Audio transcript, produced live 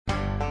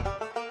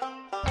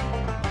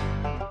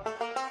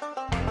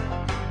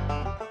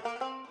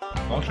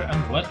Ultra,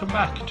 and welcome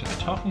back to the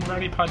Talking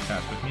Rally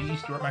podcast with me,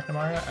 Stuart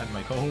McNamara, and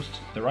my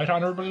co-host, the Right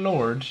Honourable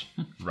Lord,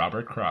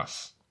 Robert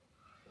Cross.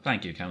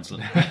 Thank you, Council.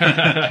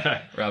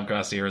 Rob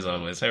Cross here as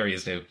always. How are you,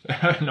 Stu?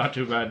 Not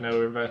too bad now.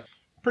 We've a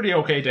pretty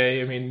okay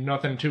day. I mean,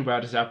 nothing too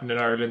bad has happened in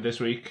Ireland this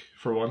week,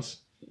 for once.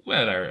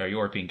 Well, our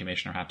European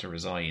Commissioner had to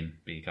resign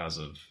because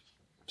of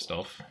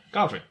stuff.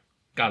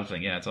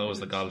 Golfing, yeah, it's always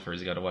the golfers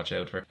you got to watch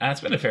out for.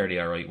 It's been a fairly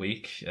alright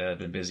week.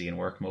 Been busy in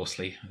work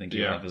mostly. I think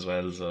you have as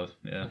well, so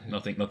yeah,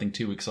 nothing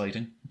too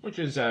exciting. Which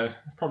is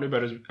probably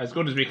about as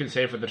good as we can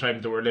say for the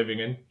times that we're living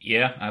in.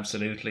 Yeah,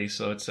 absolutely.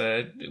 So it's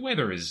the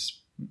weather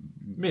is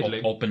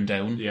middling, up and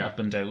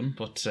down,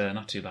 but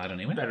not too bad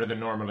anyway. Better than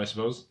normal, I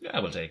suppose. Yeah,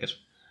 we'll take it.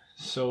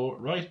 So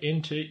right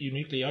into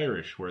Uniquely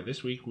Irish, where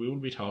this week we will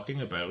be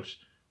talking about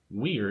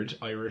weird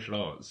Irish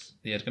laws.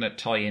 Yeah, it's going to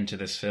tie into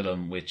this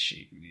film, which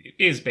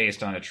is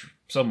based on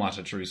somewhat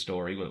a true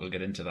story. We'll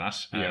get into that.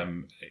 Yeah.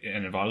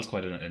 It involves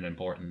quite an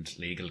important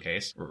legal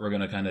case. We're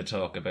going to kind of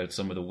talk about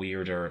some of the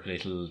weirder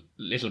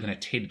little kind of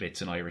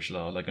tidbits in Irish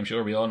law. Like, I'm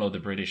sure we all know the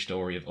British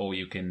story of,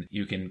 you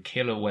can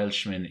kill a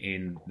Welshman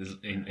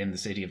in the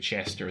city of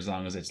Chester as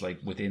long as it's like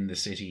within the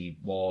city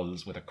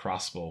walls with a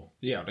crossbow.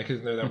 Yeah, like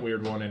isn't there that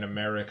weird one in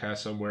America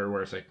somewhere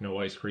where it's like no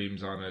ice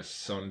creams on a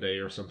Sunday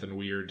or something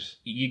weird?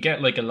 You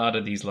get like a lot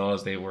of these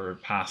laws, they were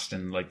passed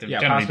and like they've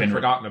generally been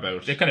forgotten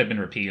about. They've kind of been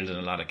repealed in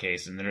a lot of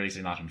cases and they're at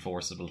least not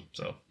enforceable.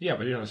 So yeah,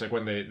 but it's like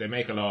when they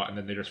make a law and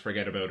then they just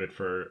forget about it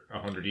for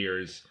 100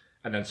 years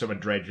and then someone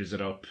dredges it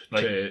up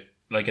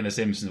like in The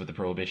Simpsons with the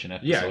Prohibition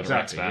episode. Yeah,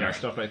 exactly. Yeah,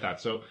 stuff like that.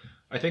 So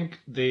I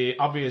think the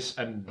obvious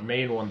and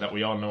main one that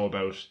we all know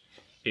about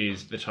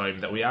is the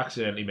time that we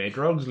accidentally made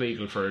drugs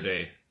legal for a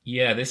day.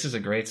 Yeah, this is a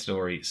great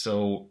story.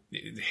 So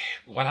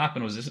what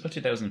happened was, this about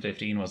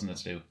 2015, wasn't it,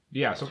 Stu?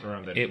 Yeah, something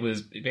around then. It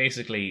was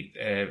basically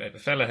a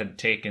fella had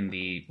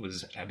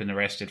been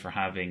arrested for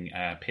having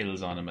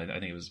pills on him. I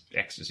think it was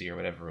ecstasy or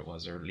whatever it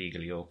was, or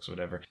legal yokes or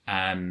whatever.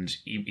 And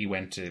he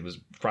was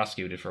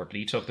prosecuted for it, but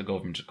he took the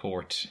government to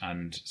court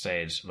and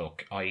said,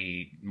 look,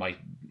 my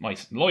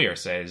lawyer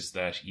says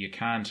that you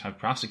can't have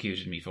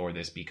prosecuted me for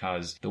this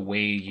because the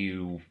way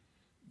you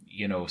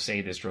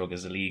say this drug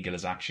is illegal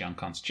is actually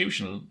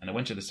unconstitutional. And I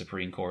went to the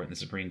Supreme Court, and the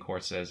Supreme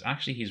Court says,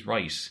 actually, he's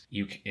right.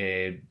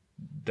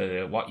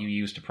 What you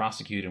used to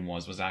prosecute him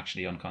was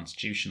actually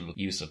unconstitutional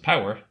use of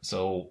power.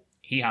 So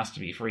he has to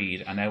be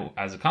freed. And now,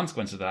 as a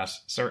consequence of that,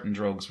 certain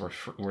drugs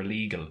were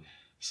legal.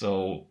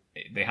 So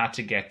they had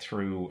to get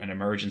through an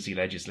emergency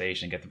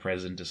legislation and get the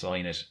president to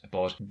sign it.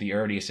 But the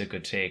earliest it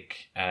could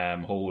take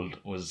hold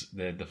was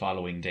the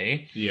following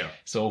day. Yeah.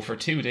 So for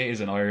 2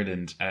 days in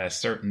Ireland,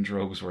 certain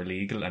drugs were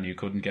legal and you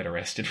couldn't get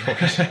arrested for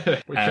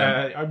it. Which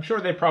I'm sure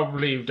they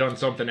probably have done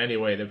something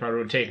anyway. They probably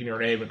would have taken your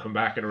name and come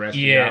back and arrested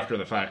you after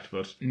the fact.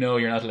 But no,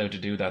 you're not allowed to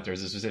do that.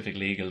 There's a specific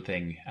legal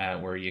thing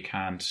where they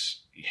can't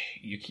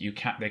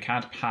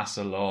pass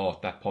a law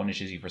that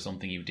punishes you for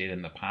something you did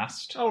in the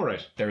past. Oh,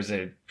 right. There's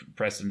a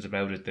precedent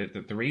about it.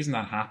 The reason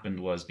that happened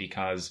was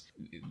because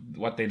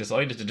what they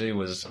decided to do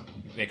was,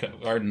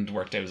 Ireland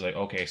worked out, was like,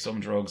 okay, some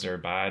drugs are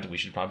bad, we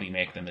should probably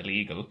make them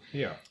illegal.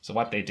 Yeah. So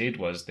what they did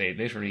was they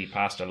literally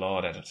passed a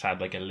law that had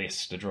like a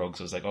list of drugs.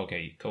 So it was like,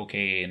 okay,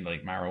 cocaine,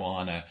 like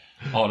marijuana,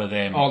 all of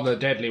them. All the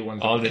deadly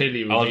ones. All the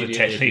deadly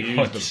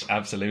ones,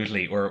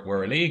 absolutely,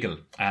 were illegal.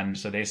 And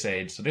so they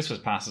said, so this was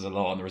passed as a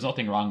law and there was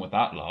nothing wrong with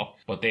that law.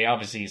 But they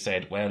obviously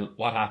said, well,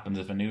 what happens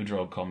if a new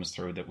drug comes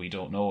through that we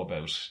don't know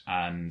about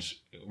and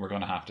we're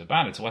going to have to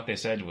ban it? So what they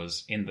said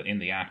was, in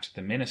the act,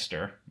 the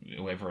minister,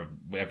 whoever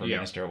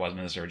minister it was,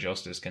 Minister of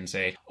Justice, can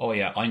say, oh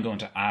yeah, I'm going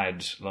to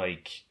add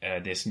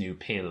this new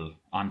pill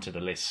onto the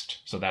list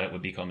so that it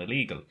would become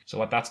illegal. So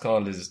what that's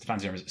called is, the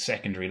fancy term is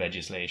secondary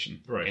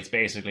legislation. Right. It's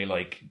basically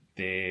like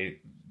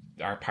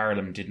our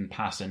parliament didn't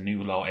pass a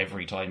new law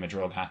every time a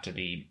drug had to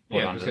be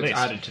put on the list. It's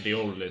added to the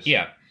old list.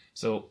 Yeah.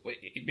 So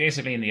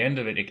basically, in the end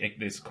of it,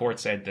 this court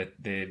said that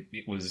the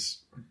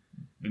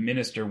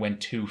minister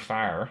went too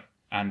far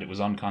and it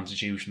was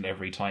unconstitutional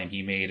every time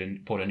he made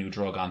and put a new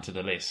drug onto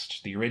the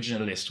list. The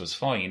original list was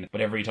fine, but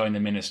every time the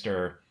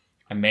minister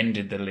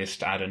amended the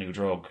list to add a new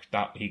drug,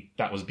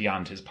 that was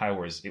beyond his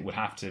powers. It would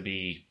have to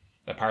be,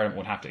 the parliament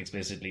would have to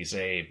explicitly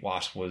say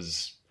what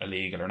was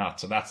illegal or not.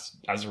 So that's,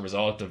 as a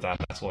result of that,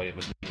 that's why it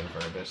was legal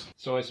for a bit.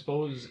 So I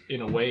suppose in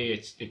a way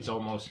it's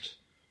almost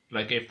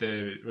like if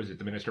the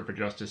Minister for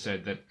Justice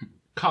said that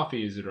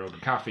coffee is a drug,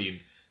 caffeine,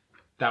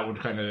 that would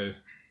kind of...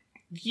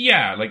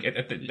 Yeah, like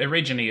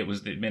originally it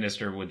was the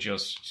minister would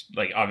just,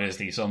 like,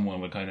 obviously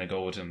someone would kind of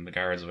go to the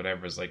guards or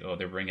whatever, it's like, oh,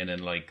 they're bringing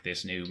in like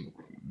this new...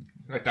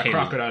 Like that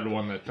crocodile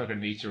one that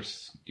fucking eats your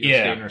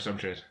skin or some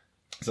shit.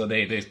 So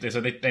they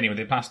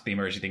passed the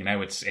emergency thing.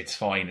 Now it's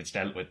fine, it's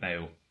dealt with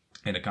now.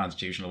 in a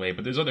constitutional way.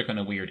 But there's other kind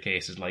of weird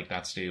cases like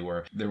that, Stu,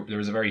 where there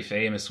was a very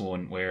famous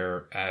one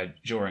where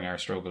during our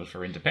struggle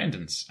for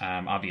independence,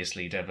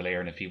 obviously De Valera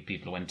and a few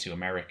people went to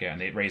America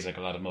and they'd raise like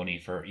a lot of money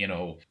for,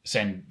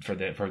 send for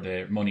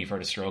the money for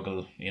the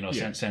struggle,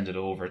 send it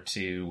over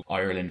to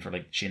Ireland for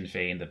like Sinn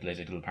Féin, the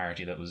political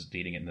party that was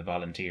leading it, in the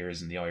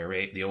Volunteers and the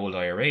IRA, the old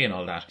IRA and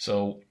all that.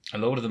 So a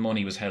load of the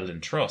money was held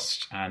in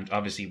trust, and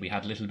obviously we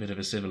had a little bit of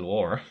a civil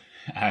war,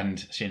 and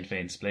Sinn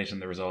Féin split,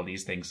 and there was all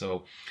these things.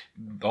 So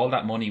all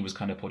that money was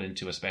kind of put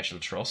into a special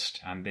trust,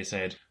 and they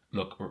said,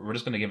 look, we're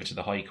just going to give it to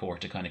the High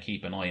Court to kind of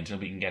keep an eye until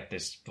we can get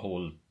this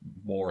whole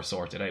war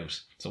sorted out.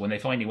 So when they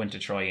finally went to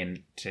try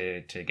and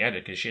to get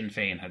it, because Sinn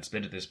Féin had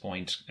split at this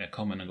point,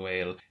 Cumann and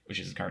Gael, which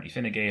is currently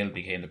Fine Gael,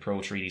 became the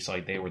pro-treaty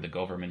side. They were the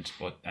government,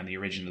 and the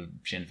original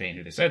Sinn Féin,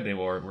 who they said they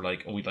were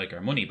like, oh, we'd like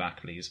our money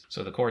back, please.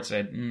 So the court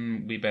said,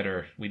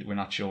 we're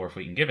not sure if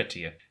we can give it to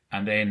you.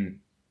 And then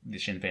the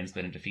Sinn Féin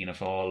split into Fianna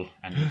Fáil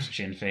and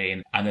Sinn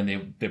Féin, and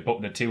then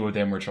the two of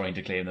them were trying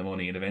to claim the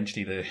money, and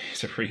eventually the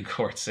Supreme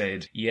Court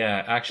said,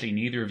 yeah, actually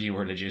neither of you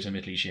were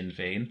legitimately Sinn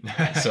Féin,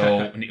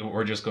 so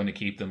we're just going to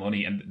keep the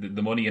money. And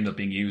the money ended up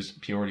being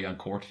used purely on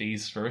court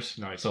fees first.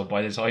 Nice. So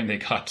by the time they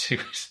got to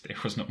it, there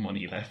was no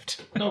money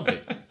left.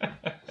 Lovely.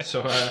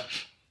 So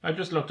I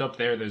just looked up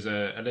there's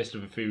a list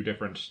of a few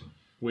different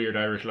weird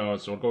Irish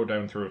laws, so I'll go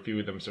down through a few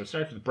of them. So it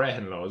starts with the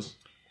Brehon laws.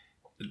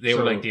 They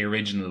were like the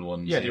original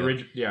ones. Yeah, the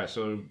original. Yeah,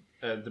 so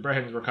the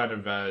Brehons were kind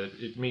of,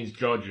 it means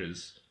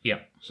judges.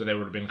 Yeah. So they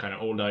would have been kind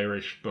of old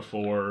Irish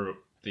before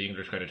the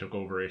English kind of took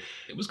over-ish.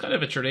 It was kind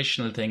of a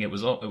traditional thing. It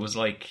was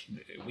like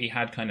we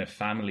had kind of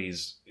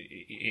families,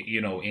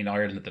 in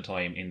Ireland at the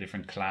time in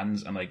different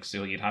clans, and like,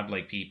 so you'd have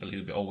like people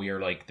who,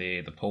 we're like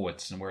the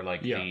poets, and we're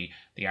like the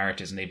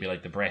artists, and they'd be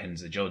like the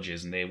Brehons, the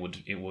judges, and it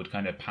would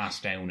kind of pass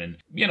down. And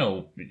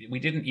we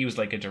didn't use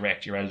like a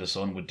direct, your eldest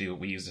son would do it.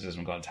 We used a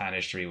system called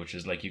tanistry, which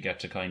is like you get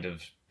to kind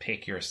of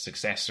pick your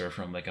successor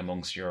from like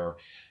amongst your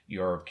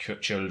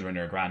children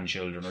or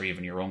grandchildren or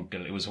even your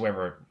uncle. It was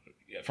whoever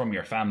from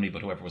your family,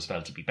 but whoever was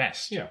felt to be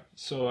best. Yeah.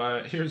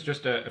 So here's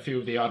just a few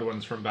of the odd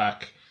ones from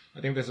back.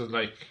 I think this is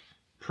like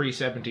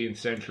pre-17th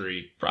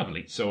century.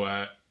 Probably.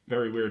 So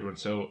very weird one.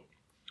 So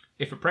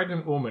if a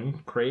pregnant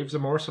woman craves a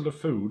morsel of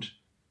food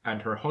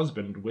and her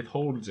husband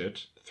withholds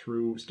it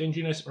through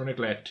stinginess or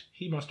neglect,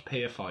 he must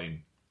pay a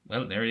fine.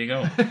 Well, there you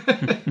go.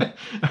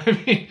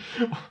 I mean,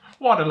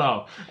 what a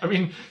law. I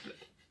mean,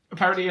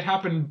 apparently it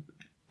happened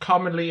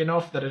commonly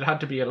enough that it had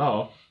to be a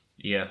law.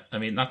 Yeah, I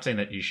mean, not saying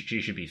that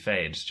she should be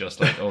fed, just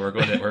like, we're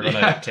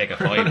gonna take a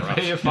fine. We're gonna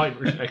pay a fine.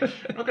 We're like,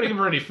 not gonna give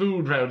her any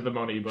food round the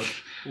money, but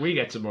we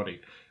get some money.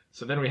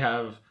 So then we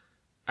have,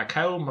 a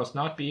cow must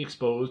not be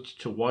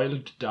exposed to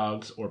wild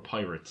dogs or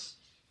pirates.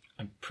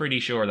 I'm pretty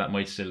sure that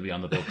might still be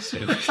on the books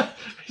too.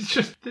 It's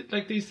just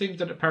like these things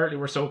that apparently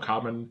were so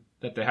common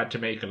that they had to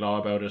make a law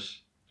about it.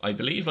 I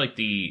believe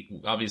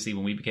obviously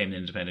when we became an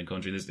independent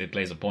country, it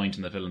plays a point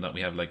in the film that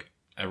we have like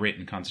a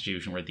written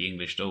constitution where the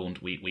English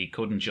don't. We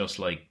couldn't just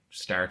like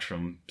start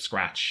from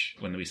scratch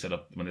when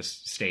this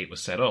state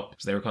was set up.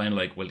 So they were kind of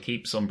like, we'll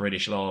keep some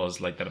British laws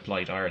like that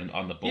apply to Ireland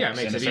on the books. Yeah, it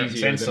makes it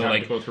easier than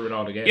having to go through it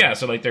all again. Yeah,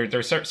 so like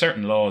there's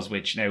certain laws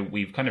which now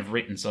we've kind of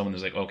written some, and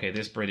there's like, okay,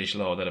 this British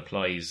law that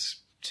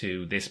applies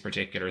to this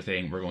particular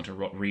thing, we're going to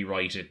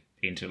rewrite it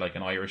into like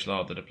an Irish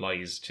law that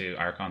applies to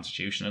our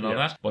constitution and all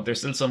that. But there's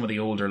still some of the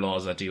older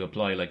laws that do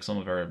apply. Like some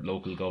of our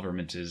local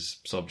government is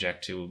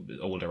subject to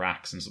older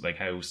acts, and so like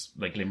how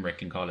like Limerick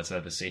can call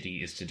itself a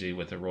city is to do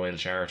with the royal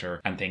charter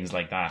and things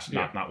like that.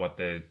 Not what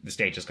the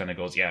state just kind of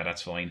goes, yeah,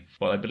 that's fine.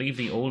 But I believe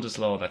the oldest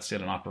law that's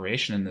still in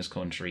operation in this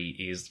country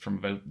is from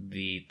about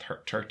the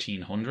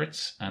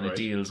 1300s, and it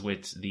deals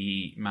with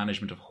the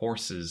management of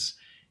horses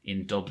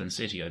in Dublin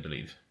City, I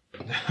believe.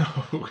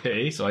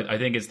 Okay. So I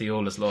think it's the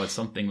oldest law. It's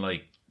something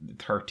like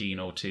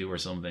 1302 or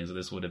something. So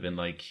this would have been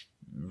like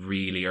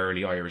really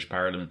early Irish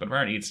Parliament, but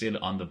apparently it's still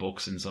on the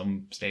books in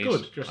some states.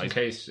 Good, just in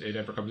case it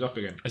ever comes up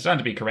again. I stand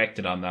to be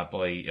corrected on that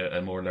by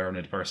a more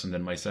learned person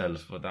than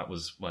myself, but that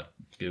was what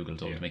Google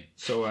told me.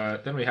 So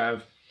then we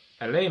have,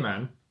 a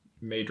layman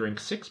may drink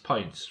 6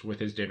 pints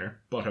with his dinner,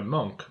 but a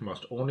monk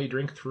must only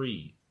drink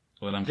 3.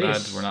 Well, I'm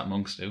glad we're not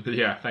monks, too.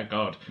 Yeah, thank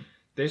God.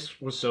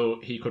 This was so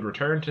he could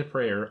return to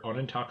prayer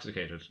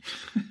unintoxicated.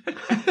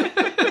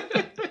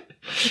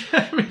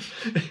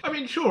 I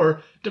mean,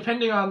 sure,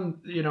 depending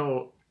on,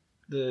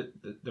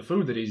 the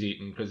food that he's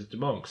eating, because it's a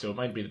monk, so it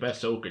might be the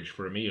best soakage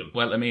for a meal.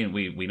 Well, I mean,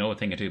 we know a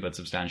thing or two about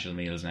substantial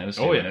meals now,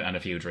 so and a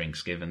few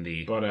drinks, given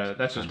the... But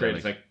that's just great.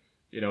 It's like,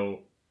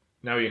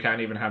 now you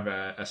can't even have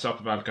a sup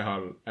of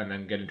alcohol and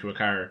then get into a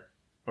car,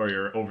 or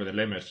you're over the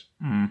limit.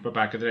 But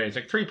back in the day, it's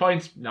like 3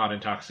 pints, not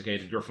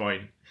intoxicated, you're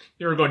fine.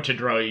 You're going to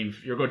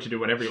drive, you're going to do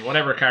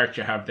whatever cart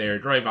you have there,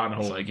 drive on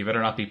home. It's like, you better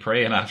not be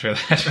praying after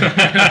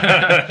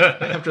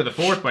that. After the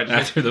 4th pint.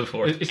 After the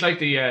 4th. It's like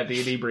the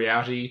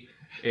inebriati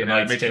in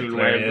Mitchell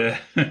Webb.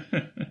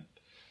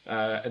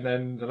 And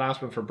then the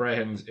last one for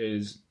Brehons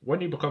is, when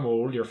you become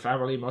old, your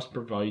family must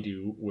provide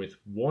you with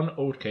 1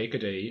 oatcake a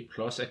day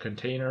plus a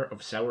container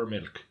of sour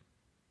milk.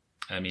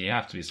 I mean, you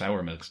have to be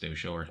sour milk, Stu,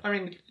 sure. I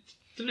mean,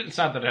 a little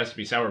sad that it has to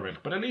be sour milk,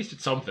 but at least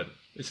it's something.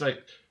 It's like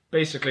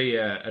basically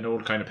an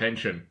old kind of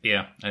pension.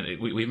 Yeah, and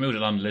we've moved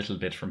it on a little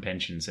bit from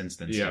pension since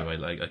then, so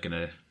I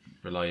can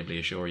reliably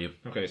assure you.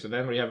 Okay, so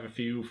then we have a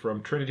few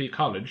from Trinity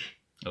College.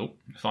 Oh,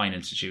 fine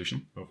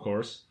institution. Of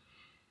course.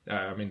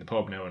 I mean the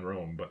pub now in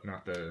Rome, but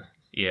not the...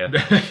 Yeah.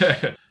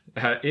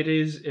 It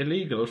is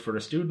illegal for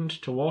a student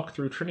to walk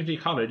through Trinity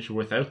College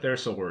without their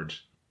sword.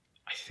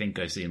 I think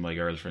I've seen my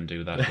girlfriend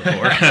do that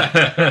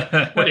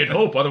before. Well, you'd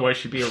hope, otherwise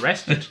she'd be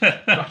arrested.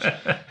 God,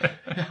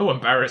 how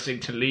embarrassing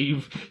to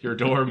leave your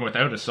dorm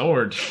without a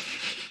sword.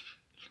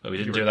 Well, we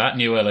didn't do that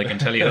in UL, I can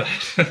tell you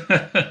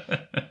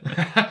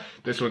that.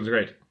 This one's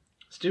great.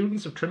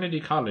 Students of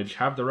Trinity College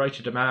have the right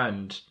to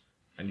demand,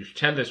 and you should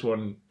tell this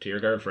one to your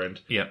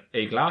girlfriend,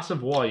 a glass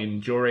of wine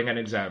during an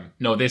exam.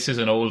 No, this is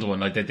an old one.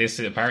 Like this,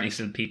 apparently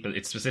still people,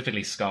 it's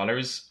specifically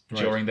scholars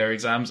during their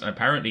exams, and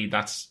apparently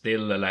that's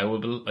still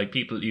allowable. Like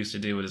people used to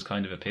do it as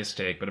kind of a piss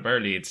take, but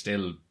apparently it's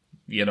still,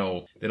 they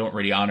don't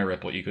really honour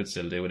it, but you could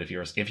still do it if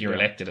you're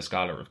elected a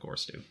scholar, of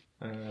course, do.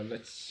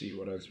 Let's see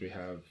what else we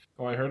have.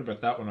 Oh, I heard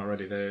about that one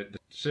already. The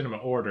Cinema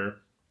Order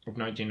of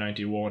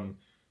 1991.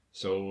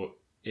 So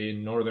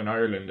in Northern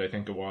Ireland, I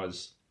think it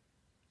was,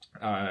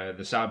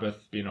 the Sabbath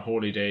being a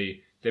holy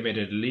day, they made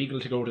it illegal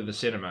to go to the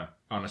cinema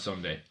on a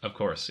Sunday. Of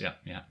course, yeah.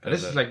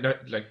 This is like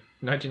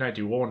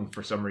 1991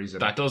 for some reason.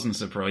 That doesn't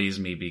surprise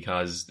me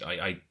because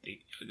I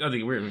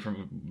think we're from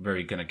a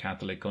very kind of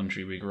Catholic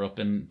country we grew up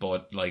in,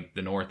 but like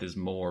the North is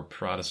more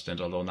Protestant,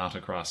 although not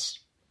across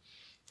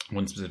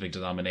one specific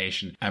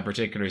denomination, and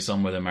particularly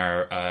some of them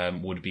are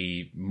would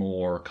be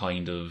more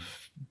kind of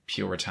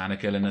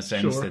puritanical in a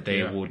sense, that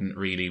they wouldn't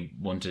really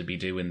want to be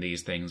doing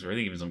these things. Or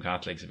even some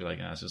Catholics would be like,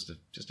 it's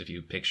just a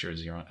few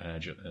pictures, your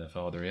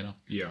father,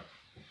 Yeah.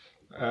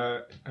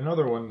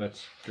 Another one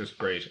that's just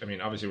great. I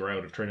mean, obviously we're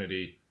out of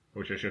Trinity,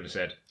 which I should have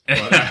said.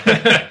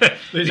 But,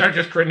 these aren't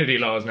just Trinity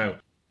laws now.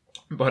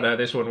 But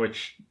this one,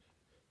 which,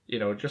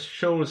 just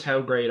shows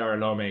how great our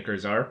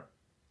lawmakers are.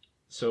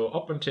 So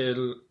up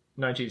until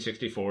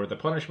 1964, the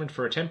punishment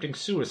for attempting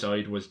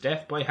suicide was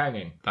death by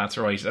hanging. That's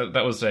right.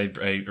 That was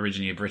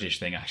originally a British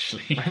thing,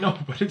 actually. I know,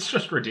 but it's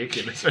just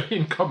ridiculous. I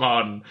mean, come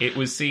on. It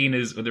was seen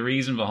as, the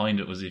reason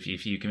behind it was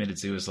if you committed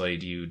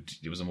suicide,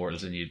 it was a mortal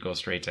sin, you'd go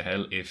straight to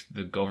hell. If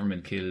the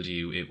government killed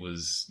you, it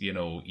was,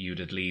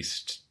 you'd at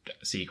least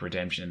seek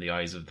redemption in the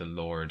eyes of the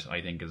Lord,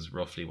 I think is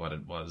roughly what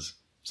it was.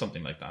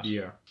 Something like that.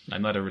 Yeah.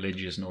 I'm not a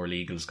religious nor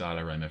legal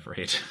scholar, I'm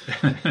afraid.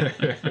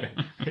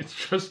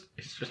 It's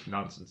just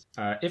nonsense.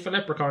 If a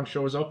leprechaun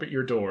shows up at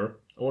your door,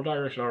 Old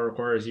Irish law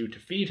requires you to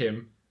feed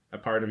him a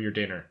part of your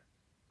dinner.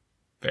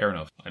 Fair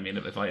enough. I mean,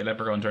 if a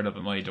leprechaun turned up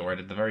at my door, I'd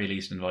at the very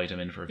least invite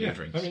him in for a few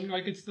drinks. I mean,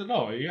 it's the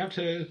law. You have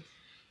to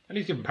at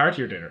least give him part of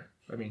your dinner.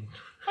 I mean,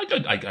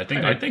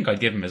 I think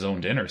I'd give him his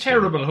own dinner.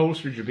 Terrible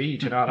host would you be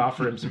to not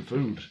offer him some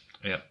food?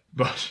 Yeah.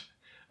 But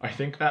I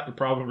think that would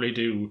probably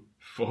do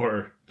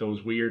for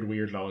those weird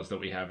laws that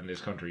we have in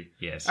this country.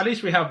 Yes. At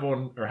least we have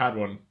one, or had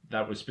one,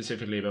 that was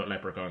specifically about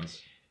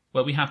leprechauns.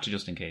 Well, we have to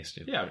just in case,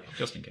 too. Yeah.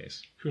 Just in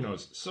case. Who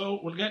knows?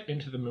 So we'll get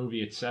into the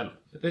movie itself.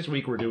 This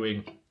week we're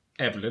doing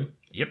Evelyn.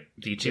 Yep,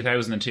 the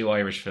 2002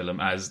 Irish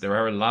film, as there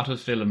are a lot of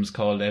films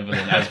called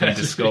Evelyn, as we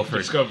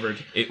discovered.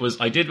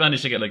 I did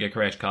manage to get a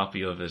correct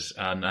copy of it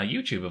on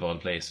YouTube of all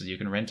places. You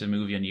can rent a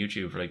movie on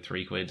YouTube for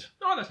 £3.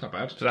 Oh, that's not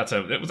bad.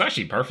 So it was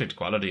actually perfect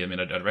quality. I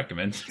mean, I'd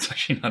recommend it. It's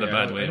actually not a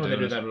bad way I know to they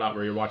do do it. that a lot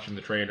where you're watching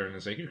the trailer and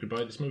it's like, you could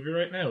buy this movie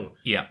right now.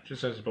 Yeah.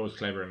 Just, I suppose,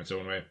 clever in its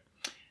own way.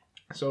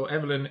 So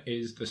Evelyn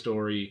is the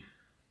story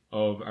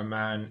of a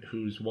man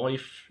whose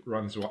wife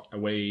runs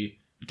away.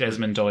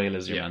 Desmond Doyle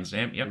is your man's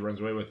name. Yep. He runs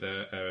away with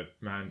a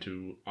man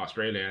to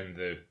Australia in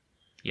the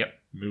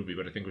movie,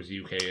 but I think it was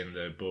UK in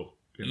the book.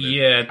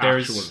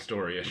 Actual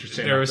story, I should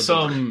say. There were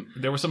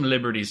some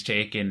liberties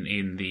taken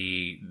in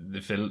the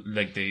film,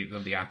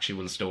 the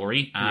actual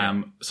story.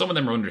 Some of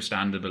them are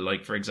understandable.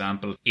 Like, for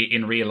example,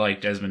 in real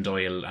life, Desmond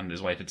Doyle and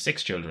his wife had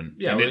 6 children.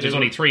 Yeah, there's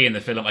only 3 in the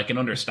film. I can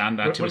understand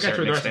that to a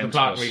certain extent.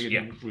 We'll get through the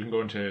rest of the plot. We can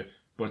go into.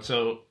 But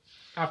so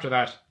after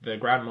that, the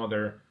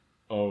grandmother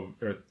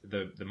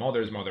the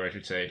mother's mother, I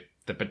should say,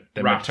 the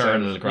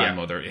maternal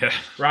grandmother,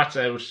 rats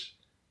out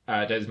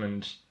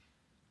Desmond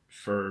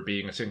for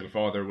being a single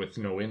father with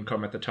no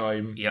income at the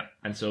time. Yeah.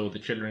 And so the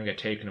children get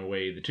taken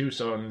away. The 2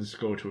 sons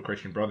go to a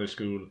Christian Brothers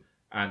school,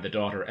 and the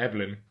daughter,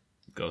 Evelyn,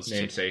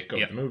 namesake of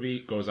the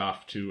movie, goes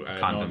off to a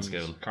convent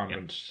school.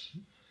 Convent.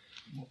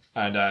 Yep.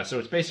 And so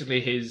it's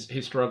basically his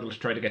struggle to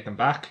try to get them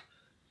back.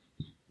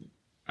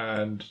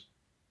 And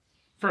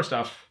first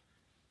off,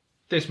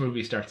 this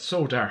movie starts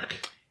so dark.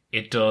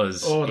 It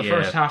does. Oh, the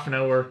first half an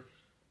hour,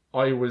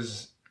 I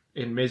was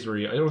in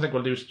misery. I don't think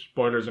we'll do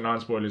spoilers or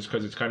non-spoilers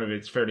because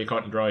it's fairly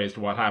cut and dry as to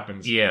what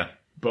happens. Yeah.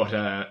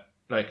 But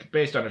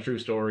based on a true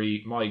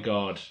story, my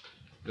God,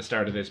 the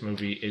start of this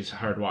movie is a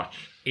hard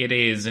watch. It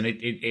is, and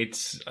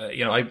it's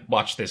I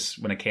watched this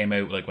when it came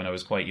out, when I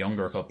was quite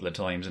younger a couple of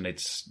times, and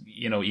it's,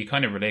 you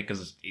kind of relate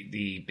because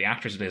the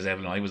actress who plays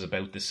Evelyn, I was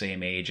about the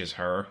same age as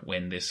her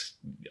when this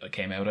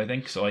came out, I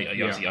think. So I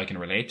obviously I can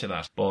relate to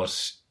that,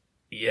 but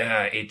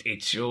Yeah,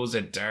 it shows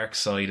a dark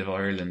side of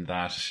Ireland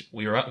that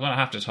we were going to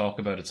have to talk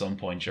about at some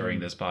point during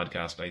this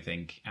podcast, I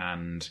think.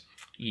 And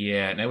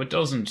yeah, now it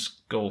doesn't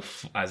go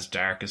as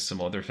dark as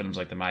some other films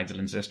like The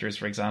Magdalene Sisters,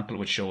 for example,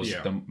 which shows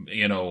them,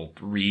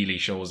 really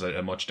shows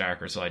a much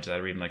darker side to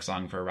that, or even like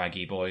Song for a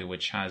Raggy Boy,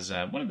 which has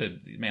one of the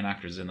main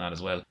actors in that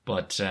as well.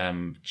 But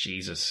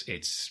Jesus,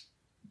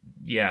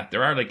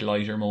 there are like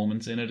lighter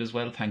moments in it as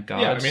well, thank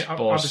God. Yeah, I mean,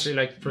 obviously,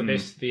 like for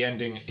this, the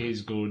ending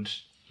is good.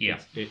 Yeah,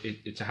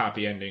 it's a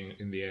happy ending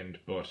in the end,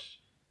 but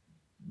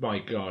my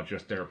God,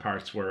 just there are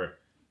parts where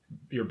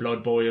your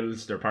blood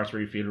boils. There are parts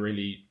where you feel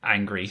really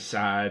angry,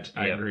 sad,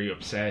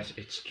 upset.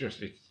 It's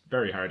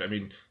very hard. I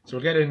mean, so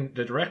we'll get in.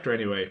 The director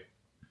anyway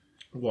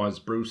was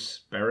Bruce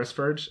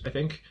Beresford, I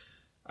think.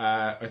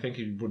 I think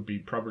he would be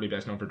probably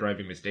best known for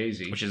Driving Miss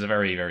Daisy, which is a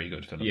very, very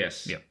good film.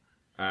 Yes. Yep.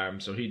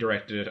 So he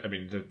directed it. I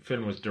mean, the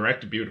film was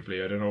directed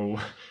beautifully. I don't know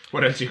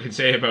what else you can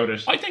say about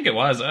it. I think it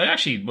was. I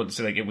actually would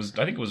say I think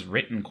it was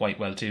written quite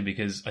well too,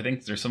 because I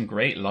think there's some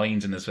great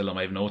lines in this film.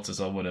 I have notes of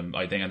some of them,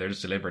 I think, and they're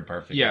just delivered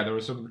perfectly. Yeah, there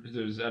was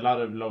a lot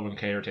of love and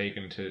care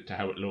taken to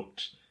how it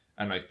looked,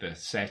 and like the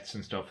sets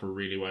and stuff were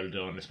really well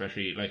done.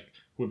 Especially like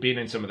we've been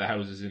in some of the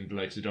houses in the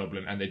likes of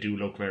Dublin, and they do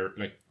look very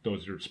like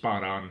those are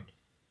spot on.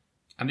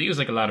 And they use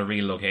like a lot of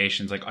real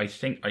locations. Like I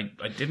think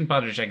I didn't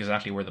bother to check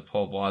exactly where the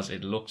pub was.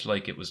 It looked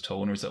like it was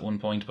Toners at one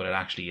point, but it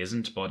actually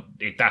isn't. But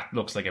that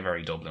looks like a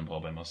very Dublin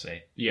pub, I must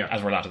say. Yeah,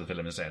 as where a lot of the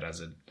film is said.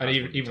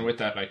 Even with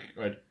that, like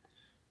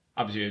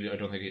obviously, I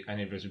don't think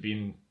any of us have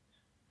been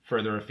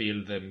further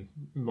afield than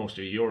most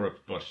of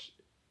Europe, but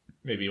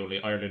maybe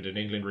only Ireland and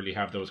England really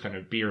have those kind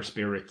of beer,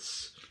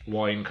 spirits,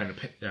 wine kind of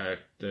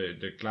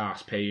the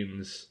glass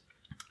panes.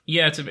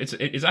 Yeah,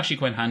 it's actually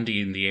quite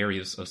handy in the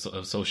areas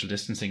of social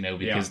distancing now,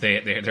 because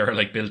there are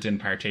like built-in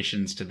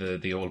partitions to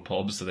the old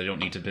pubs, so they don't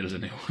need to build a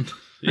new one.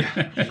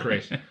 Yeah,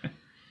 great.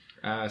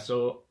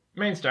 So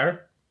main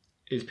star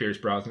is Pierce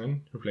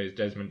Brosnan, who plays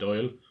Desmond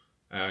Doyle.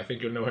 I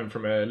think you'll know him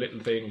from a little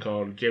thing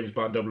called James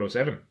Bond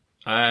 007.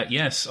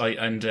 Yes,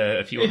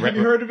 a few. Have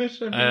you heard of it?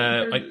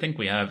 I think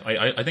we have.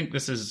 I think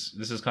this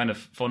is kind of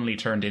funnily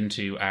turned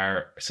into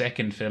our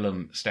second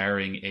film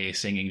starring a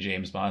singing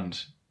James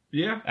Bond.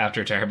 Yeah.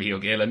 After Darby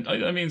O'Gill. And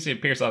I mean,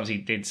 Pierce obviously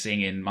did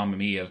sing in Mamma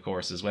Mia, of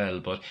course, as well,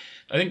 but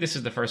I think this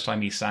is the first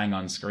time he sang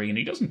on screen.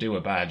 He doesn't do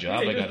a bad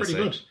job, I gotta say.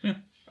 Good.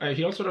 Yeah.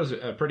 He also does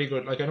a pretty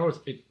good, like I know it's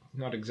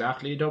not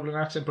exactly a Dublin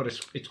accent, but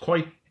it's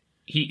quite...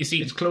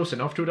 it's close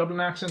enough to a Dublin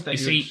accent. That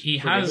he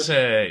has...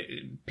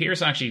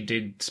 Pierce actually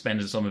did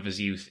spend some of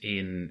his youth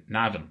in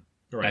Navan.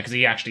 Right. Because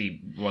he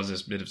actually was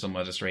a bit of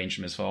somewhat estranged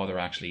from his father,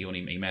 actually.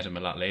 He met him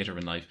a lot later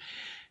in life.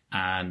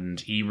 And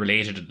he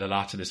related a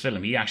lot to this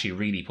film. He actually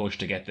really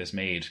pushed to get this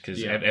made,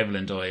 because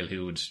Evelyn Doyle,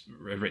 who'd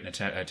written a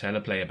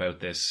teleplay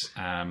about this,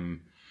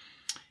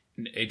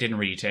 it didn't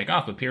really take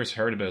off, but Pierce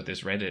heard about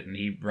this, read it, and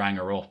he rang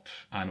her up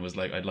and was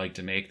like, I'd like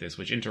to make this,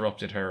 which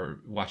interrupted her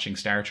watching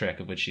Star Trek,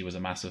 of which she was a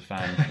massive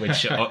fan,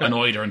 which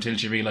annoyed her until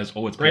she realised,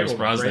 it's Pierce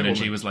Brosnan, and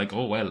she was like,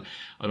 oh, well,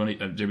 I don't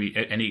need, there be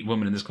any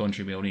woman in this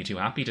country be only too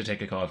happy to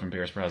take a call from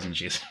Pierce Brosnan,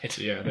 she said.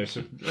 Yeah, those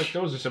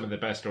are some of the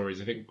best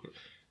stories, I think.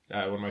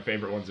 One of my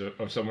favourite ones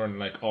of someone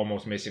like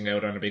almost missing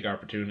out on a big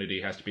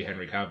opportunity has to be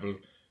Henry Cavill.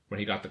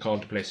 When he got the call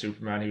to play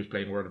Superman, he was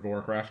playing World of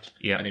Warcraft,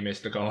 and he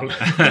missed the call.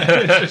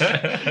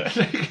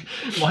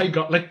 My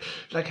God,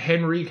 like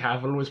Henry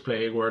Cavill was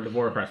playing World of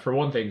Warcraft. For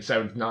one thing,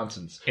 sounds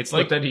nonsense.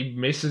 But then he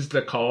misses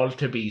the call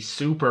to be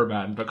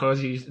Superman because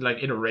he's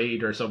like in a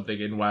raid or something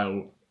in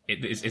WoW.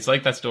 It's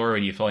like that story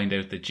when you find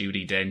out that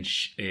Judi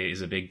Dench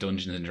is a big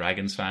Dungeons and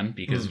Dragons fan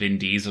because Vin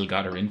Diesel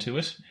got her into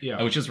it.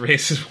 Yeah. Which just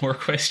raises more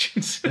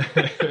questions.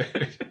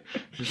 It's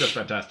just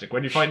fantastic.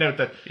 When you find out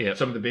that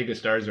some of the biggest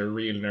stars are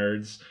real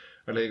nerds,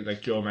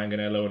 like Joe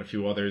Manganiello and a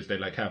few others, they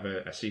like have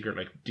a secret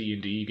like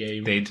D&D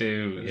game. They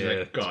do. It's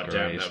like, God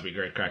damn, that would be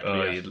great crack.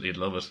 Oh, you'd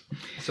love it.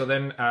 So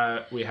then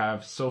we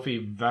have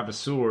Sophie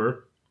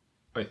Vavasour,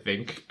 I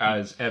think,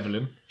 as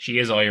Evelyn. She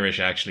is Irish,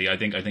 actually. I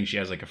think she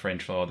has like a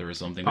French father or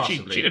something. But she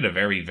did a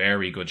very,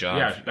 very good job.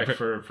 Yeah, like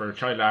for a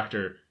child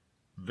actor,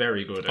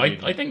 very good.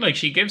 I think like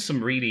she gives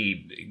some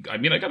really... I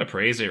mean, I gotta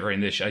praise her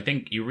in this. I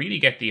think you really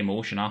get the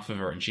emotion off of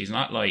her, and she's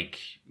not like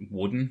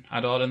wooden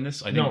at all in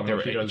this. I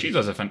think she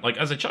does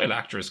as a child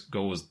actress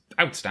goes,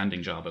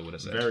 outstanding job, I would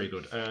have said. Very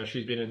good.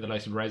 She's been in the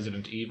likes of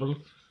Resident Evil.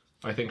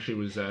 I think she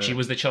was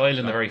the child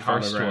in the very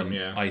first one,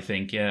 I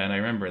think, and I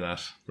remember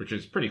that. Which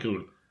is pretty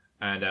cool.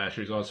 And she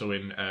was also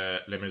in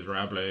Les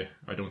Miserables.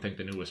 I don't think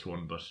the newest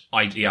one, but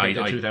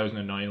the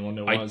 2009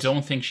 one. I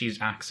don't think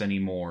she's acts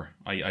anymore.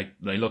 I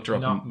looked her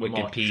up on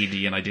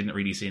Wikipedia, and I didn't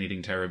really see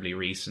anything terribly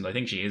recent. I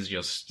think she is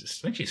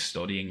she's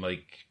studying.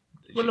 Like,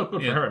 well, look,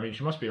 good for her. I mean,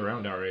 she must be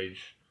around our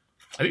age.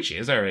 I think she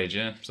is our age,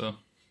 yeah. So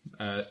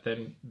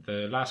then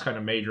the last kind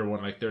of major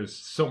one, like there's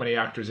so many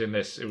actors in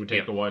this, it would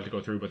take a while to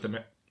go through. But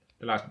the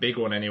last big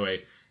one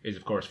anyway is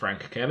of course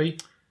Frank Kelly.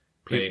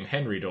 Playing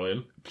Henry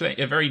Doyle.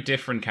 A very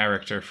different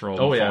character from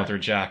Father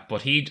Jack,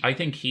 but I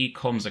think he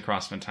comes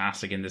across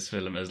fantastic in this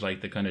film as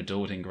like the kind of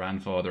doting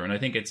grandfather, and I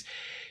think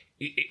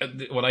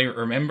what I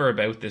remember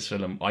about this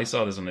film, I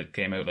saw this when it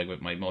came out, like,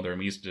 with my mother, and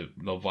we used to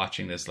love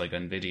watching this, like,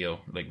 on video,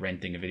 like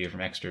renting a video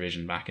from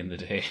Extravision back in the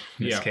day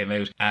when this came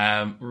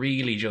out.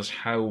 Really just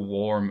how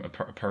warm a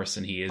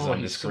person he is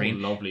on the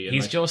screen. So lovely.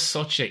 He's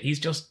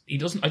just he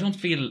doesn't, I don't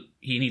feel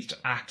he needs to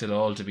act at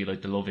all to be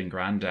like the loving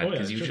granddad,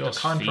 because you just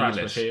the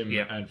contrast feel with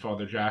him and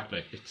Father Jack,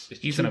 like, it's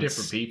he's two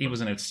different people. He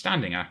was an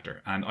outstanding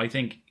actor, and I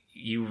think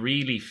you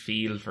really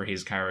feel for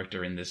his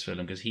character in this film,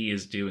 because he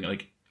is doing,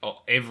 like,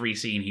 every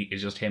scene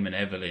is just him and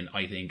Evelyn,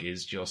 I think,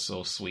 is just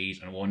so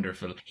sweet and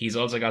wonderful. He's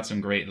also got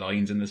some great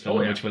lines in this film,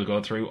 which we'll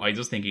go through. I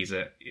just think he's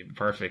a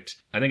perfect.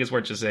 I think it's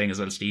worth just saying as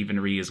well, Stephen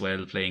Ree as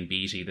well, playing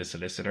Beatty, the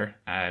solicitor.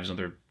 He's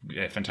another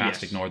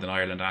fantastic Northern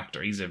Ireland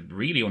actor. He's a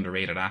really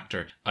underrated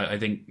actor. I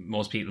think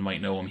most people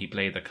might know him. He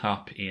played the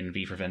cop in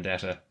V for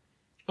Vendetta.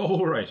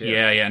 Oh, right,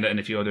 yeah, and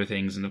a few other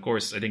things. And of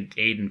course, I think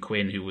Aidan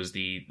Quinn, who was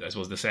the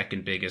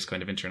second biggest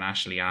kind of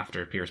internationally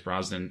after Pierce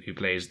Brosnan, who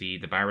plays the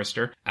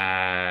barrister,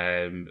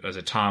 as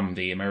a Tom,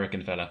 the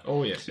American fella.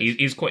 Oh, yes.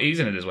 He's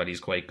in it as well.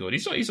 He's quite good.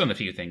 He's done a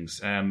few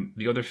things.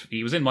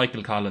 He was in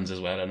Michael Collins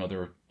as well,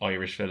 another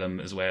Irish film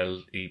as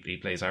well. He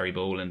plays Harry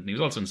Boland. He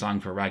was also in Song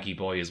for a Raggy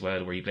Boy as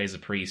well, where he plays a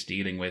priest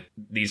dealing with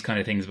these kind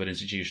of things about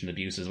institutional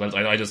abuse as well. So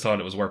I just thought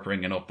it was worth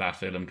bringing up that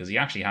film, because he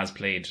actually has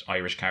played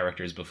Irish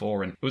characters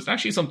before, and it was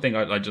actually something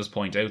I'd just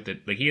point out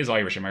that, like, he is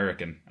Irish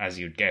American, as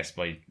you'd guess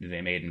by the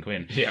name Aidan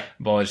Quinn. Yeah.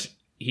 But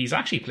he's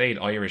actually played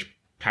Irish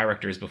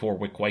characters before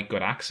with quite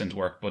good accent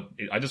work, but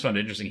I just found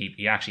it interesting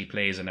he actually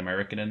plays an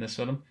American in this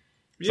film.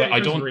 So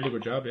he does a really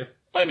good job, yeah.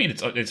 I mean,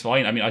 it's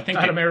fine. I mean, I think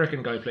that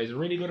American guy plays a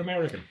really good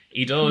American.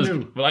 He does.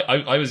 Well,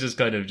 I was just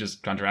kind of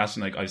just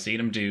contrasting. Like, I've seen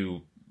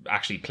him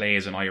actually play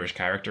as an Irish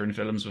character in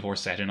films before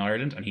set in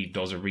Ireland, and he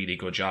does a really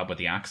good job with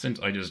the accent.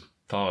 I don't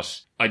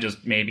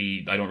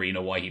really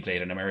know why he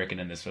played an American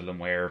in this film,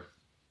 where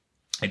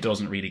it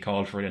doesn't really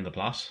call for it in the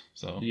plot.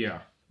 So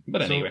yeah.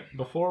 But anyway,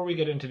 before we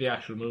get into the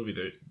actual movie,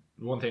 the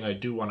one thing I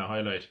do want to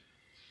highlight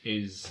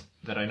is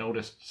that I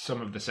noticed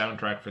some of the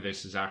soundtrack for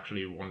this is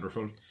actually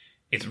wonderful.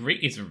 The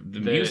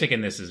music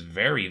in this is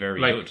very,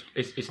 very good.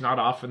 It's not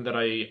often that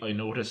I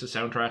notice a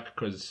soundtrack,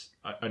 because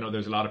I know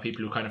there's a lot of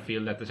people who kind of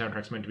feel that the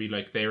soundtrack's meant to be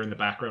like there in the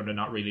background and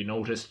not really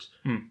noticed,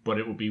 but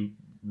it would be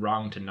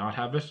wrong to not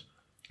have it.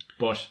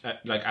 But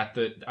at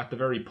the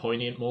very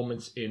poignant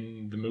moments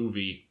in the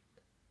movie,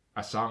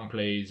 a song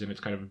plays and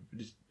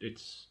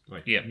it's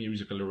like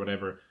musical or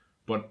whatever,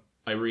 but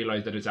I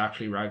realised that it's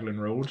actually Raglan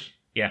Road.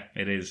 Yeah,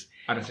 it is.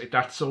 And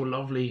that's so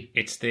lovely.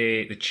 It's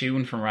the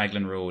tune from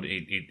Raglan Road.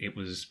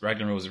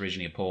 Raglan Road was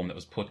originally a poem that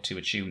was put to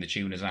a tune. The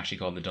tune is actually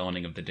called The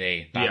Dawning of the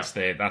Day.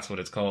 That's what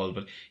it's called.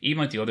 But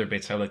even like the other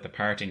bits, how like the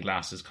parting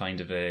glass is kind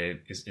of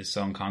is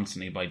sung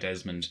constantly by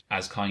Desmond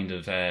as kind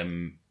of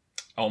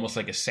almost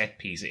like a set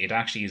piece. It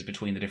actually is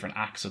between the different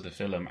acts of the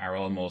film are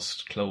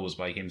almost closed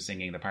by him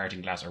singing the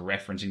parting glass or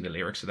referencing the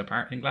lyrics of the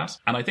parting glass.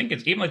 And I think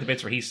it's even like the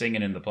bits where he's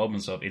singing in the pub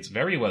and stuff, it's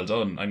very well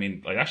done. I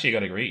mean, I actually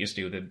got to agree with you,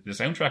 Stu, the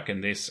soundtrack in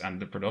this and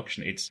the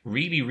production, it's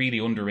really, really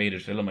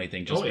underrated film, I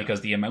think,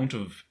 because the amount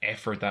of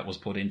effort that was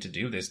put in to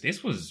do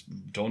this was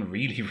done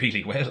really,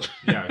 really well.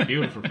 Yeah,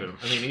 beautiful film.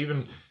 I mean,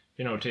 even,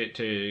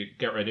 to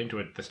get right into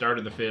it, the start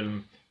of the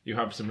film, you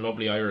have some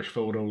lovely Irish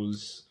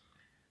photos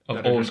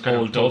of old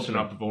Dublin.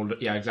 Up of old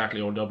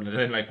Dublin. And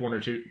then like one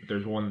or two,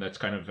 there's one that's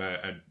kind of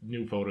a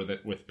new photo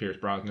that with Pierce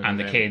Brosnan and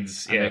the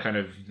kids,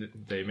 and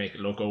they make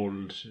it look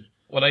old.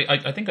 What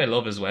I think I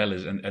love as well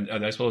is, and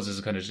I suppose this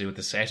is kind of to do with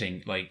the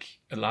setting, like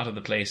a lot of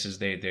the places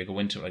they go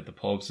into, like the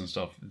pubs and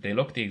stuff, they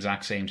look the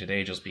exact same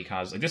today just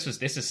because like, this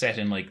is set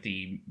in like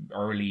the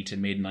early to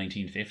mid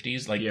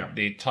 1950s. Like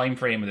the time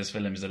frame of this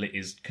film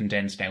is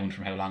condensed down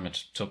from how long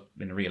it took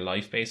in real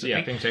life, basically.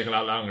 Yeah, things take a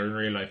lot longer in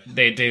real life.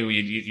 They do.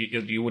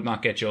 You would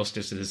not get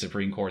justice to the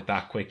Supreme Court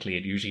that quickly.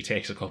 It usually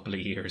takes a couple of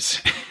years.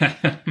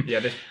 Yeah,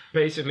 this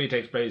basically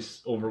takes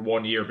place over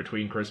 1 year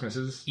between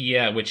Christmases.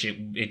 Yeah, which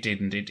it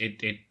didn't.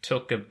 It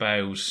took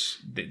about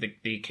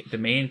the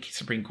main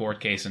Supreme Court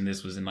case in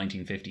this was in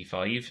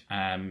 1955.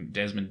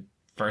 Desmond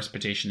first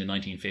petitioned in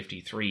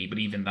 1953, but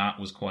even that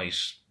was quite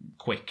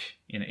quick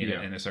in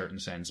a certain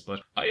sense.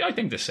 But I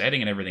think the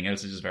setting and everything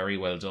else is just very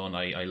well done.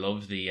 I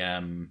love the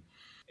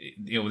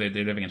they're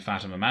living in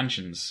Fatima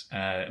mansions,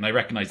 and I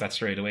recognise that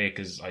straight away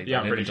because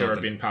I'm pretty sure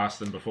I've been past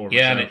them before.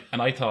 Yeah,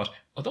 and I thought,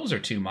 those are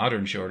too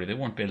modern. Surely they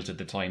weren't built at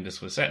the time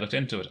this was set. Looked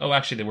into it. Oh,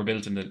 actually, they were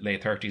built in the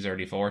late 30s,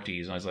 early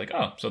 40s. And I was like,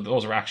 so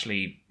those are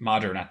actually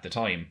modern at the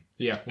time.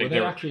 Yeah, were they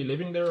actually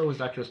living there, or was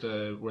that just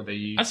were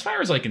they? As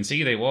far as I can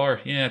see, they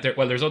were. Yeah,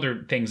 there's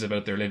other things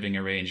about their living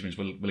arrangements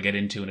we'll get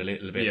into in a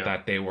little bit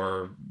that they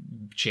were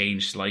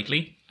changed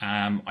slightly.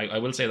 I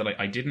will say that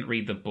I didn't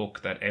read the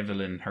book that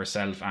Evelyn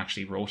herself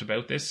actually wrote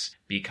about this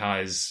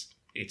because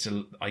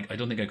I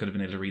don't think I could have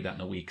been able to read that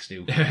in a week,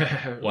 Stu.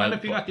 Well,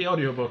 if you got the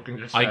audiobook and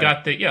just I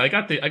got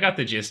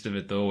the gist of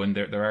it though, and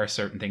there are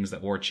certain things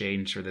that were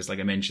changed for this. Like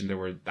I mentioned, there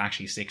were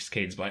actually 6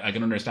 kids, but I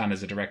can understand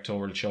as a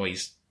directorial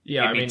choice.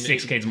 Yeah, I mean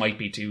 6 kids might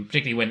be too,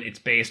 particularly when it's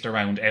based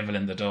around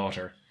Evelyn the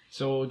daughter.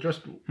 So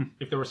just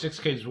if there were 6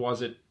 kids,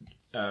 was it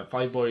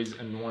 5 boys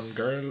and 1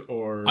 girl,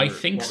 or I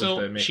think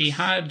so.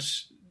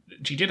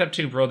 She did have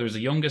 2 brothers.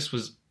 The youngest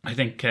was, I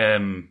think,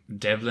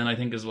 Devlin, I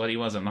think is what he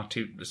was. I'm not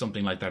too,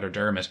 something like that, or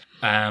Dermot.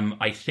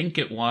 I think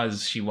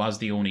she was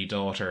the only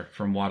daughter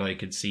from what I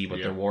could see, but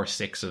there were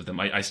 6 of them.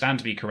 I stand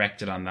to be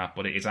corrected on that,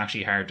 but it's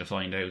actually hard to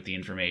find out the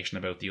information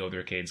about the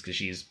other kids, because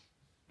she's,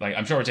 like,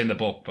 I'm sure it's in the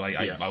book, but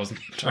I wasn't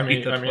able to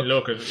read the book.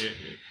 Look,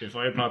 if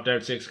I popped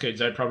out 6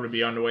 kids, I'd probably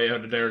be on the way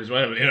out of there as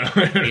well, you know.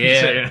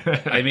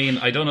 Yeah, I mean,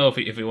 I don't know if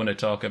we want to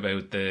talk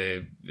about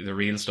the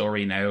real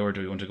story now, or do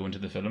we want to go into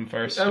the film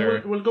first?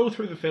 We'll go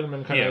through the film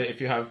and kind of,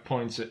 if you have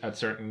points at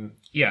certain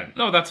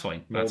that's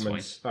fine. That's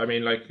moments. Fine. I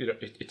mean, like, you know,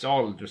 it's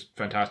all just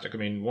fantastic. I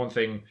mean, one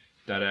thing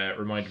that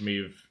reminded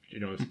me of,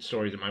 you know,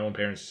 stories that my own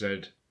parents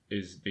said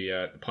is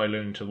the pilot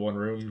into one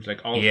room. Like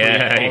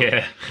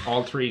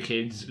all 3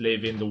 kids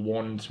live in the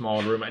one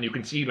small room, and you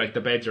can see like the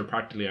beds are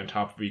practically on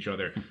top of each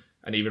other.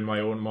 And even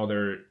my own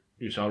mother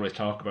used to always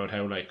talk about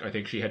how, like, I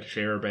think she had to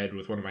share a bed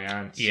with one of my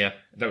aunts. Yeah,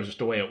 that was just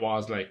the way it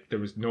was. Like, there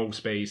was no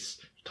space,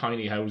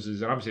 tiny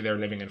houses, and obviously they're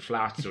living in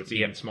flats, so it's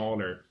even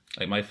smaller.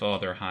 Like, my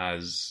father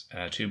has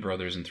 2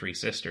 brothers and 3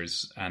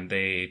 sisters, and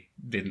they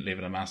didn't live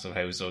in a massive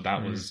house, so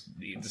that was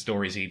the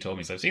stories he told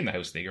me. So I've seen the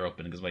house they grew up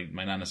in, because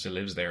my nana still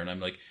lives there, and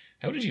I'm like,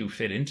 how did you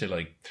fit into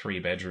like 3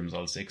 bedrooms,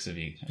 all 6 of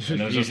you?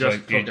 And it was you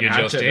just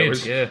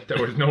did. There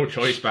was no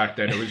choice back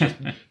then. It was just,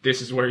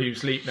 this is where you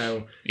sleep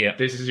now. Yeah.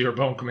 This is your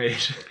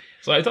bunkmate.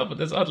 So I thought, but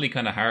that's oddly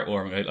kind of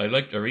heartwarming.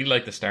 I really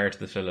like the start of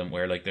the film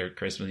where, like, they're at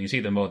Christmas. You see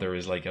the mother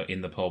is like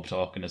in the pub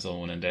talking to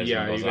someone, and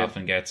Desmond goes off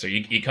and gets her.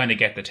 You kind of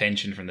get the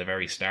tension from the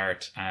very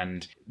start,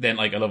 and then,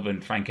 like, I love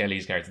when Frank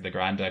Kelly's character, the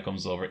granddad,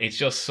 comes over. It's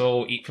just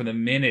so, from the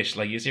minute,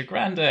 like, you see your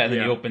granddad, and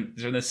then you open.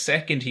 So the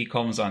second he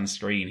comes on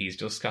screen, he's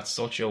just got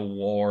such a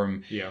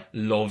warm,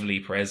 lovely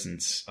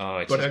presence. Oh,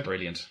 it's just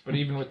brilliant. But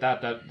even with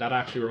that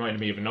actually reminded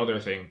me of another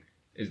thing.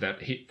 Is that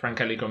Frank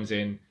Kelly comes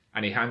in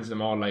and he hands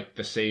them all like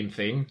the same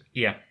thing.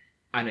 Yeah.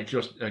 And it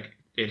just, like,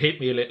 it hit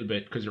me a little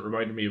bit because it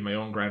reminded me of my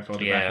own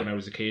grandfather back when I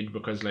was a kid,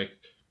 because, like,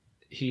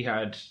 he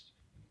had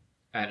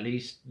at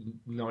least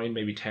 9,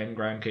 maybe 10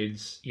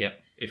 grandkids. Yeah.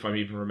 If I'm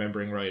even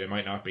remembering right, it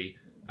might not be.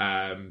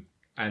 And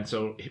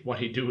so what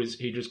he'd do is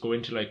he'd just go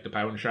into, like, the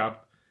pound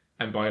shop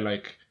and buy,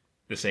 like,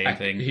 the same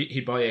thing.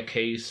 He'd buy a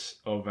case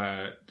of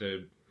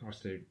the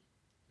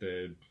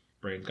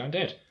brain's gone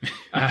dead.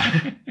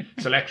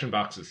 Selection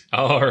boxes.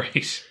 Oh,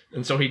 right.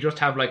 And so he just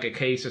have like a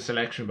case of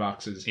selection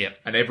boxes,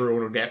 and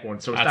everyone will get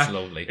one. So that's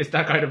lovely. It's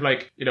that kind of,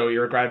 like, you know,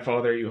 you're a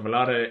grandfather, you have a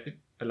lot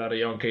of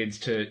young kids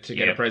to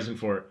get a present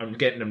for. I'm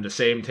getting them the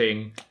same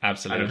thing.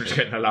 Absolutely. And I'm just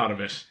getting a lot of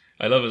it.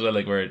 I love as well,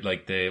 like, where,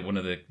 like, one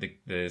of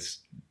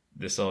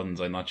the sons,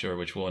 I'm not sure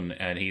which one,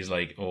 and he's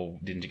like, oh,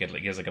 didn't you get,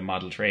 like, he has like a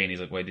model train, he's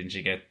like, why didn't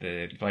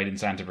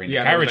Santa bring the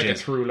carriages? Like a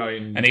through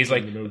line, and he's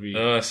like,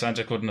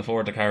 Santa couldn't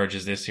afford the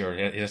carriages this year,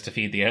 he has to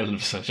feed the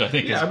elves, which I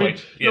think is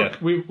quite, look,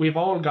 we've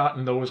all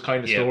gotten those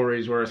kind of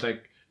stories where it's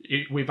like,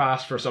 we've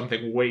asked for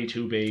something way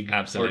too big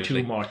or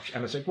too much,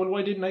 and it's like, well,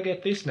 why didn't I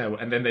get this now?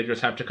 And then they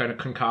just have to kind of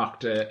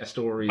concoct a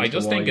story. I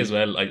just think as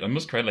well, I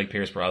must credit, like,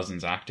 Pierce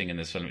Brosnan's acting in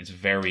this film. It's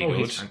very good.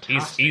 He's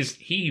fantastic.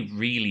 He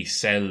really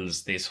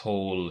sells this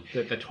whole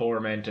the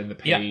torment and the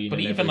pain. Yeah,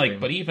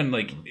 but even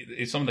like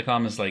some of the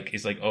comments, like,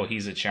 it's like, oh,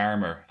 he's a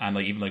charmer, and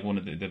like even like one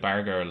of the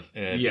bar girl,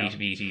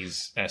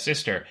 Beatty's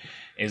sister,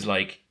 is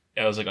like,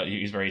 I was like, oh,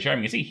 he's very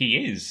charming. You see,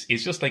 he is.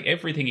 It's just like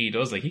everything he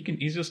does. Like,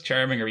 he's just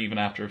charming, or even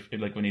after,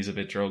 like, when he's a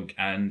bit drunk,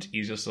 and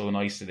he's just so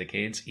nice to the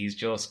kids. He's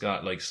just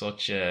got like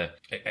such a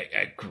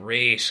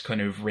great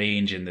kind of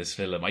range in this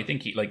film. I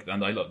think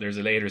there's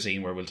a later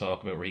scene where we'll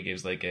talk about where he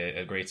gives like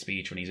a great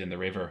speech when he's in the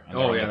river. And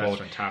that's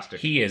fantastic.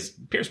 He is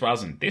Pierce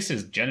Brosnan. This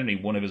is generally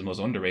one of his most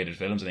underrated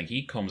films. I think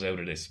he comes out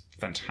of this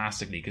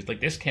fantastically, because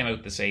like this came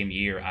out the same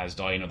year as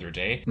Die Another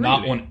Day.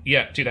 Really?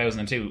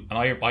 2002,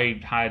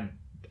 and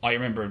I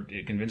remember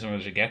convincing her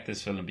to get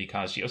this film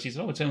because she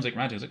said, oh, it sounds like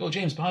romantic. I was like, oh,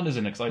 James Bond is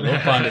in it, because I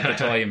loved Bond at the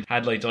time.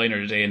 Had like Die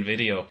Another Day in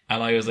video.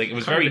 And I was like, it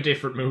was very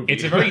different movie.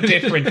 It's a very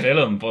different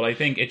film, but I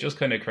think it just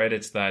kind of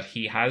credits that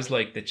he has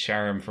like the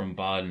charm from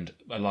Bond,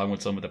 along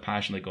with some of the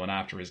passion, like going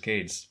after his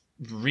kids.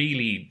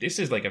 Really, this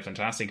is like a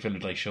fantastic film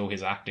to like show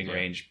his acting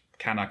range.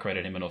 Cannot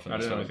credit him enough in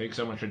this film. I think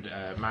someone should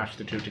mash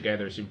the two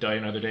together. So Die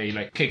Another Day, he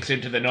like kicks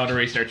into the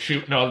nunnery, starts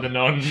shooting all the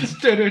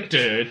nuns.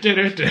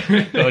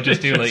 No,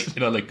 just do like, you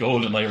know, like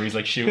GoldenEye, where he's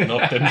like shooting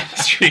up the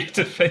Ministry of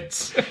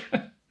Defence.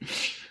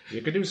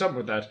 You could do something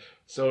with that.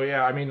 So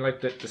yeah, I mean,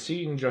 like the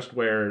scene just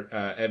where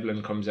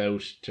Evelyn comes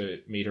out to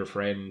meet her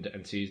friend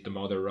and sees the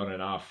mother running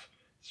off.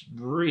 It's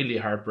really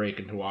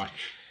heartbreaking to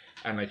watch.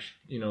 And like,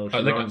 you know, she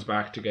runs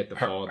back to get the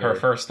father. Her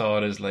first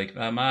thought is like,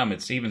 Mom,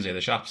 it's Stephen's Day, the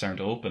shops aren't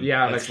open.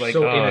 Yeah, like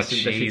so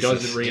innocent that she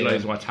doesn't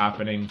realise what's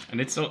happening. And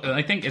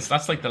I think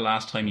that's like the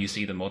last time you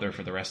see the mother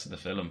for the rest of the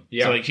film.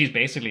 Yeah. So like she's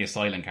basically a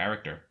silent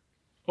character.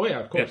 Oh yeah,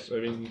 of course. Yeah.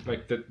 I mean,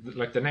 like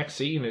the next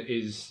scene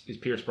is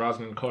Pierce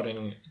Brosnan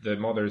cutting the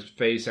mother's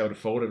face out of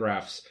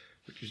photographs.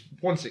 Which is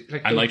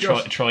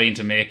trying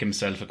to make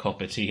himself a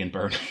cup of tea and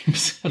burn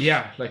himself.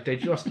 Yeah, like they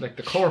just, like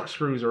the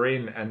corkscrews are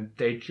in and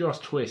they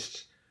just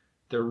twist.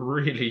 They're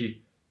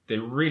really they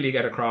really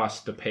get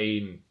across the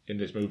pain in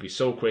this movie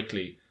so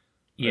quickly.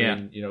 Yeah. I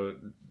mean, you know,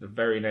 the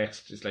very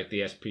next is like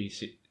the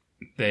SPCC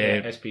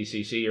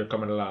are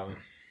coming along,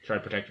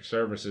 Child Protective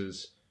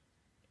Services,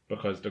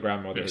 because the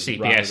grandmother has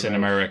CPS in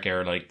America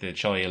are like the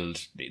child.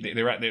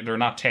 They're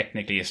not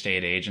technically a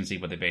state agency,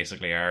 but they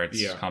basically are.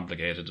 It's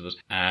complicated, but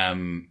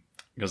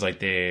because like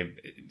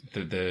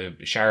the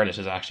Charlotte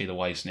is actually the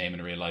wife's name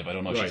in real life. I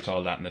don't know if she's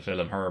called that in the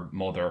film. Her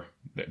mother,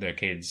 their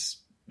kids.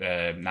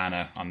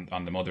 Nana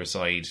on the mother's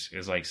side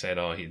is like said,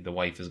 the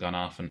wife has gone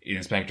off, and the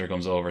inspector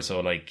comes over, so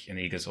like, and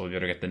he goes, we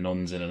better get the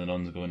nuns in, and the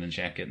nuns go in and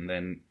check it, and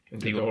then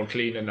they go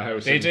clean in the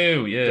house. They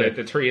do, yeah.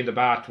 The three in the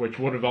bath, which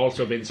would have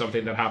also been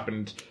something that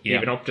happened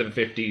even up to the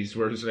 50s,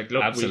 where it's like,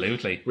 look,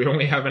 absolutely, we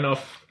only have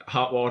enough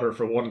hot water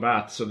for one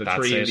bath, so the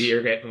three in the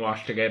are getting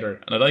washed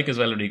together. And I like as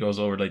well when he goes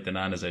over, like the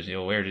Nana says,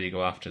 where did he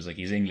go after? It's like,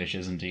 he's English,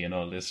 isn't he, and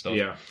all this stuff.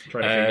 Yeah,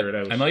 trying to figure it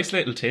out. A nice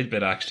little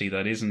tidbit actually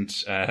that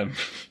isn't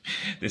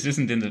this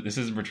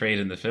isn't portrayed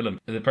in the film.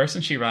 The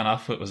person she ran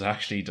off with was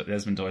actually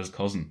Desmond Doyle's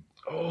cousin.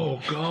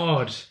 Oh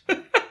God.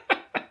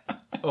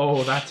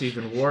 Oh, that's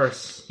even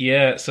worse.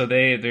 Yeah, so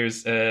I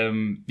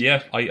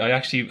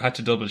actually had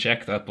to double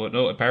check that, but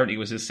no, apparently it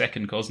was his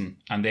second cousin,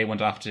 and they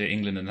went off to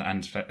England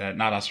and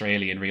not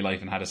Australia in real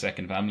life and had a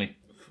second family.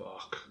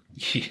 Fuck.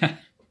 Yeah.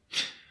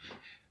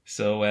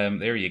 So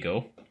there you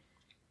go.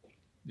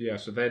 Yeah,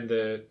 so then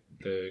the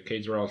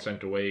kids were all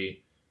sent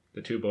away.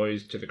 The two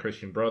boys to the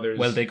Christian Brothers.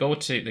 Well, they go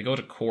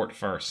to court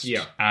first,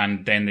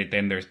 and then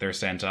they're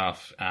sent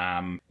off,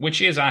 which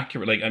is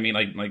accurate. Like, I mean,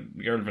 like my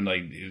girlfriend,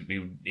 like,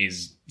 who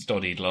is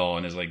studied law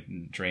and is like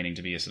training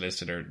to be a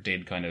solicitor,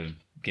 did kind of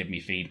give me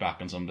feedback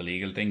on some of the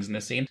legal things in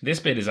this scene. This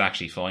bit is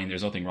actually fine.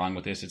 There's nothing wrong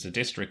with this. It's a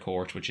district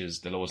court, which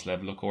is the lowest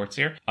level of courts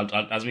here.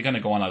 As we kind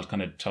of go on, I'll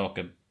kind of talk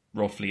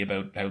roughly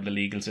about how the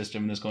legal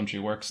system in this country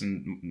works,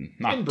 and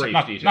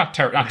not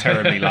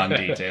terribly long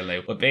detail now,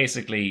 but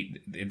basically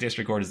the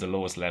district court is the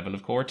lowest level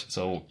of court,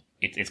 so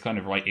it's kind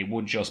of right. It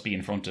would just be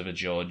in front of a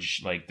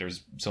judge. Like,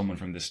 there's someone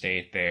from the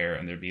state there,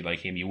 and there'd be like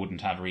him. You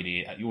wouldn't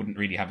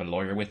really have a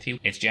lawyer with you.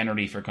 It's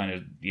generally for kind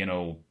of, you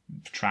know,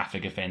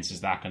 traffic offences,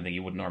 that kind of thing.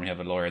 You wouldn't normally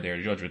have a lawyer there.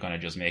 The judge would kind of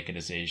just make a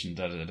decision.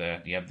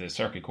 You have the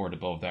circuit court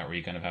above that, where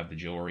you kind of have the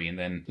jury, and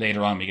then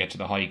later on we get to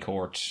the High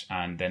Court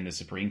and then the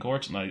Supreme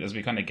Court. And as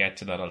we kind of get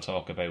to that, I'll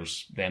talk about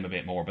them a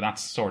bit more. But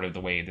that's sort of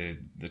the way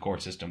the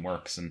court system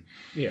works. And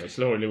yeah,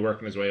 slowly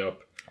working his way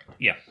up.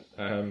 Yeah.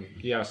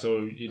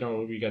 So, you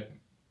know, we get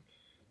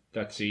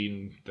that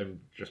scene,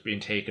 them just being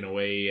taken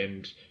away,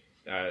 and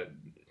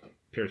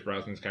Pierce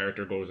Brosnan's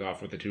character goes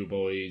off with the two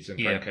boys, and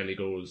Frank Kelly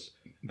goes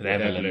with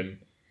Evelyn.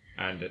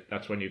 And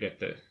that's when you get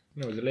the...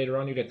 No, is it later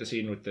on you get the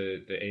scene with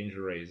the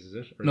angel rays, is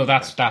it? Or no,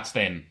 that's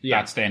then. Yeah.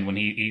 That's then when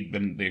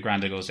when the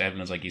granda goes to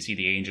Evelyn, it's like, you see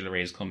the angel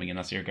rays coming, and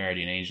that's your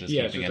guardian angel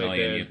keeping an eye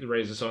on you. The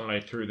rays of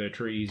sunlight through the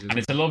trees. And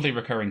it's a lovely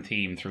recurring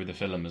theme through the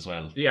film as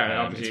well.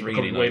 Yeah, obviously it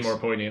becomes way more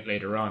poignant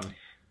later on.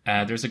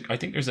 I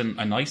think there's a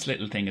nice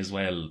little thing as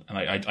well, and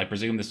I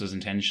presume this was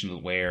intentional,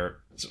 where,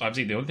 so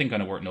obviously the other thing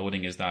kind of worth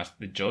noting is that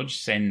the judge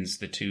sends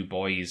the two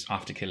boys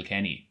off to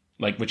Kilkenny,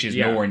 like, which is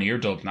nowhere near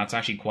Dublin. That's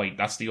actually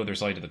that's the other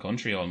side of the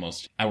country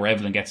almost, and where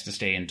Evelyn gets to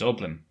stay in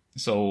Dublin.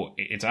 So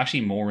it's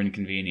actually more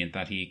inconvenient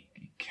that he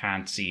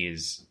can't see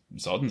his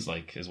sons,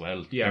 like, as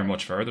well. Yeah. They're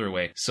much further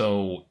away.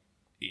 So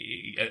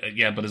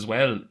but as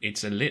well,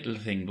 it's a little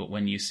thing, but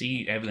when you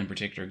see Evelyn in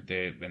particular,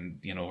 when,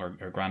 you know,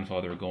 her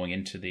grandfather going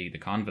into the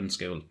convent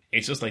school,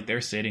 it's just like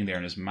they're sitting there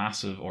in this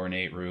massive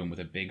ornate room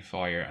with a big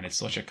fire, and it's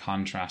such a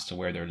contrast to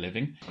where they're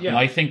living. Yeah. And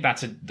I think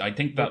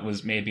that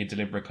was maybe a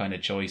deliberate kind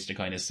of choice to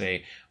kind of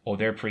say,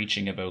 they're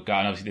preaching about God,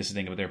 and obviously this is the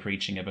thing about, they're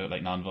preaching about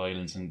like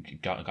non-violence and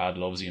God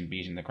loves you, and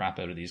beating the crap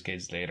out of these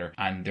kids later,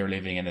 and they're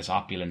living in this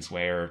opulence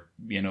where,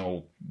 you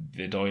know,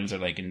 the Doyles are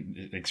like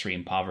in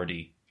extreme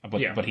poverty.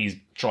 But he's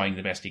trying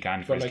the best he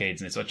can for his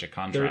kids, and it's such a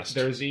contrast.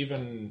 There's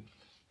even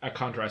a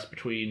contrast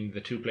between the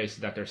two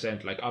places that they're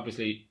sent. Like,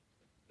 obviously,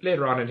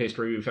 later on in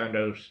history, we found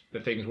out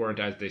that things weren't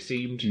as they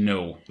seemed.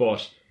 No.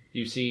 But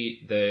you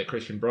see the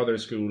Christian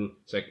Brothers school,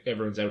 it's like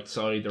everyone's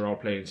outside, they're all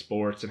playing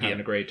sports and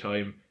having a great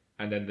time.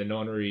 And then the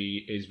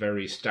nunnery is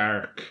very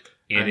stark.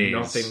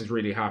 Nothing's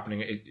really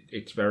happening.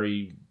 It's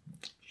very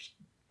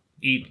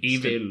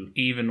still.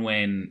 Even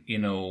when, you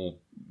know,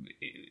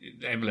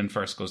 Evelyn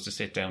first goes to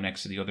sit down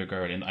next to the other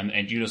girl,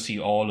 and you just see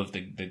all of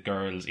the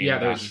girls in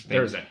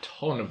there's a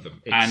ton of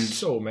them. It's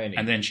so many.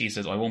 And then she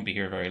says, I won't be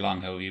here very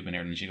long. How have you been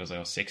here? And she goes,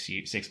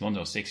 6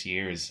 months, 6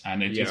 years.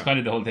 And it's kind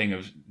of the whole thing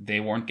of, they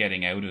weren't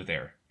getting out of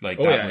there. Like,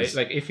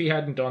 like, if he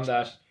hadn't done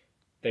that,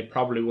 they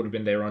probably would have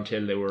been there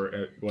until they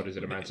were,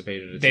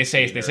 emancipated? They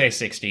say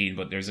 16,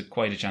 but there's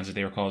quite a chance that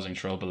they were causing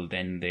trouble.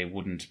 Then they'd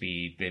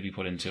be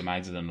put into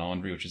Magdalen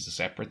Laundry, which is a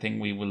separate thing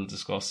we will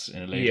discuss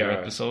in a later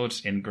episode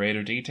in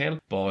greater detail.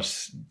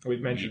 But we've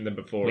mentioned them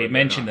before.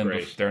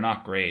 They're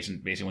not great.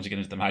 And basically, once you get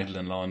into the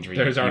Magdalen Laundry,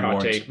 there's our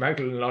hot take.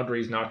 Magdalen Laundry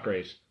is not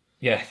great.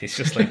 Yeah, it's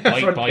just like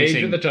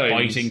biting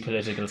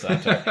political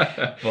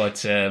satire.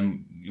 But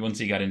once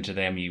you got into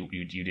them, you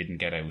didn't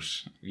get out.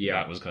 Yeah,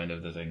 that was kind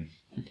of the thing.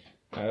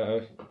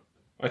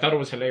 I thought it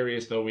was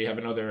hilarious, though. We have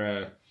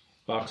another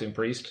boxing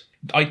priest.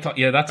 I thought,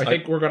 yeah, that's... I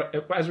think we're going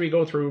to, as we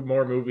go through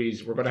more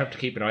movies, we're going to have to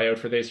keep an eye out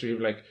for this. We have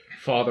like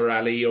Father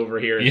Ali over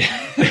here.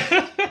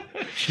 Yeah.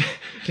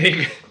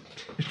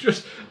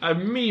 Just a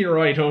mean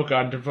right hook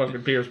on to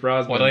fucking Pierce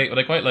Brosnan. What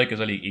I quite like is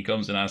that he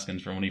comes in asking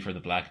for money for the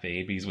black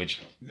babies,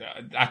 which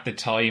at the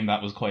time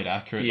that was quite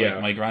accurate. Yeah.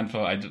 Like my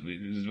grandfather,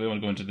 we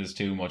won't go into this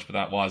too much, but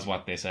that was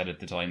what they said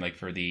at the time. Like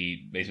for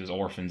basically it was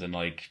orphans in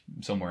like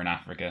somewhere in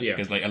Africa. Yeah.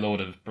 Because like a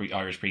load of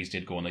Irish priests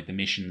did go on like the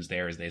missions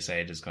there, as they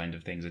said, as kind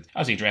of things.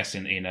 As he dressed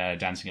in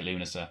Dancing at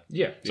Lunasa.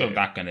 Yeah. So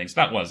that kind of thing.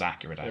 So that was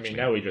accurate. Actually. I mean,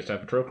 now we just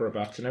have a trucker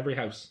box in every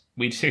house.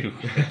 We do.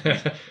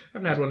 I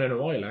haven't had one in a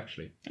while,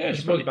 actually. Yeah, I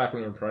suppose back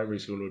when we were in primary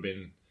school, we'd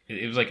been.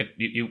 It was like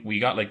we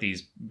got like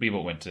these. We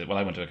both went to. Well,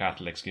 I went to a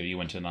Catholic school. You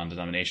went to a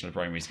non-denominational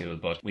primary school,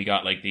 but we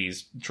got like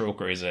these.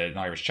 Troker is an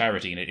Irish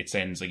charity, and it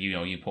sends like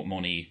you put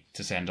money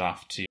to send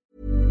off to.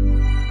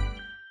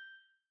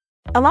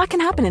 A lot can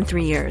happen in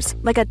 3 years,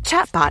 like a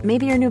chatbot may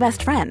be your new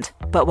best friend.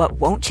 But what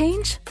won't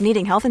change?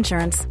 Needing health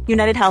insurance.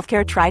 United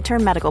Healthcare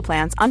Tri-Term Medical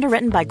Plans,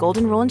 underwritten by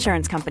Golden Rule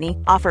Insurance Company,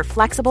 offer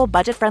flexible,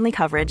 budget-friendly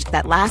coverage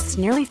that lasts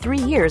nearly 3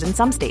 years in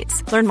some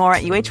states. Learn more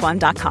at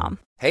uh1.com.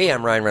 Hey,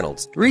 I'm Ryan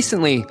Reynolds.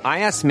 Recently, I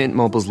asked Mint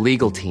Mobile's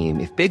legal team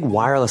if big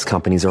wireless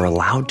companies are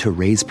allowed to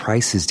raise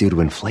prices due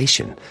to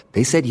inflation.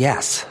 They said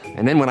yes.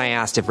 And then when I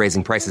asked if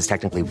raising prices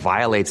technically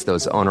violates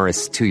those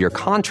onerous 2-year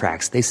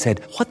contracts, they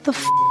said, "What the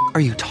f*** are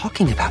you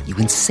talking about, you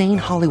insane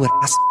Hollywood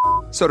ass?"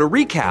 So to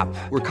recap,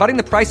 we're cutting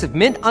the price of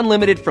Mint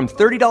Unlimited from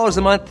 $30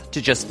 a month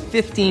to just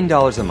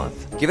 $15 a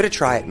month. Give it a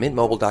try at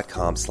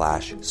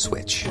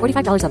mintmobile.com/switch.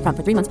 $45 up front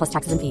for 3 months plus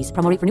taxes and fees.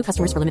 Promo rate for new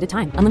customers for limited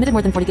time. Unlimited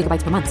more than 40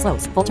 gigabytes per month.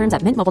 Slows full terms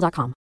at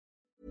mintmobile.com.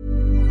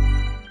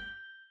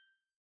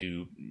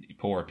 To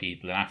poor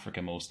people in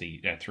Africa,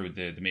 mostly through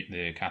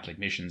the Catholic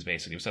missions,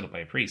 basically, was set up by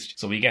a priest.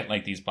 So we get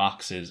like these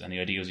boxes, and the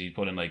idea was you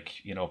put in like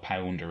a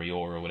pound or a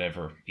euro or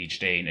whatever each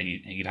day, and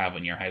you'd have it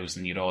in your house,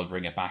 and you'd all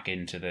bring it back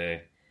into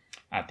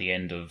at the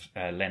end of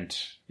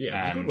Lent.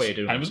 Yeah, it was a good way of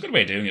doing it. And it was a good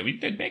way of doing it. We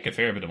did make a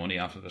fair bit of money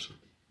off of it.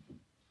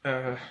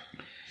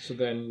 So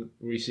then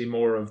we see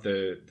more of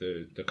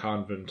the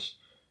convent,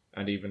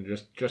 and even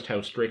just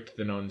how strict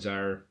the nuns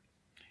are.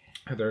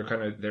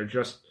 They're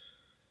just.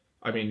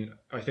 I mean,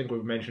 I think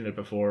we've mentioned it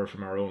before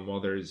from our own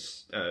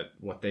mothers,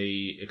 what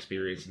they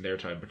experienced in their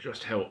time, but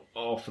just how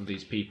awful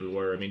these people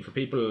were. I mean, for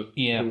people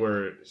who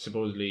were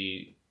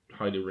supposedly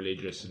highly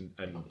religious and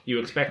you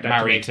expect that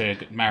married to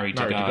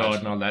God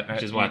and all that,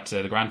 which is what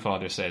the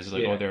grandfather says,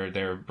 like,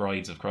 they're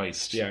brides of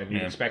Christ. Yeah, and you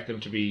expect them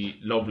to be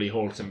lovely,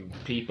 wholesome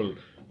people.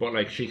 But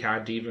like, she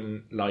can't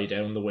even lie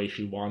down the way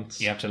she wants.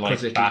 You have to lie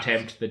because it can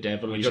tempt the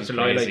devil. You have to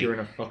lie like you're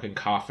in a fucking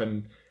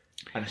coffin,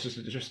 and it's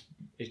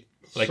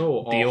like so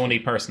awful. The only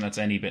person that's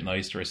any bit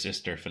nice to her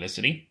sister,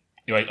 Felicity.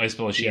 I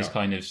suppose she's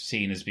kind of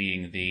seen as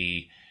being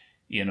the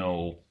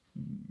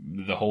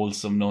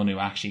wholesome nun who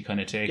actually kind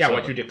of takes. Yeah,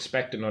 what you'd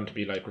expect a nun to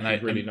be like, which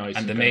is really nice.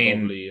 And the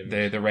main,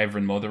 the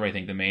Reverend Mother, I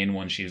think the main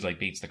one, she's like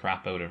beats the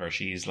crap out of her.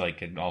 She's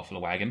like an awful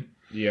wagon.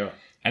 Yeah.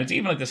 And it's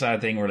even like the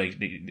sad thing where like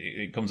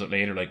it comes up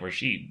later, like where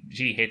she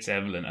hits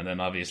Evelyn, and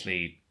then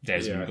obviously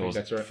Desmond goes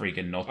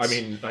freaking nuts. I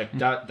mean, like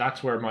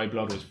that's where my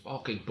blood was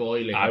fucking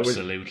boiling.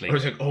 Absolutely. I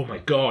was like, oh my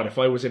god, if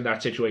I was in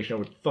that situation, I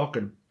would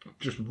fucking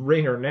just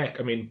wring her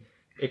neck. I mean,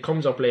 it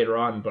comes up later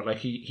on, but like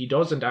he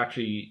doesn't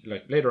actually,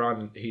 like later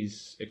on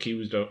he's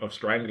accused of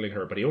strangling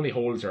her, but he only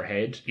holds her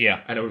head.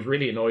 Yeah. And I was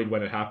really annoyed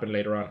when it happened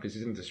later on, because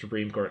he's in the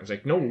Supreme Court and it's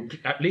like, no,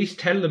 at least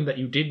tell them that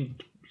you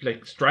didn't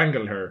like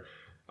strangle her.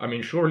 I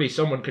mean, surely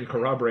someone can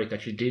corroborate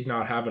that she did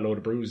not have a load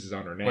of bruises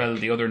on her neck. Well,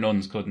 the other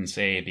nuns couldn't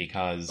say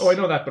because... Oh, I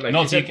know that, but like...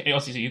 also,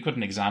 you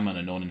couldn't examine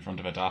a nun in front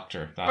of a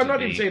doctor. I'm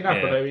not even saying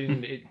that, but I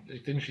mean,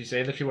 didn't she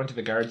say that she went to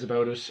the guards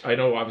about it? I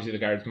know, obviously, the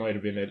guards might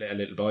have been a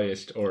little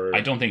biased, or...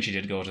 I don't think she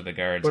did go to the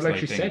guards. But like,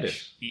 she said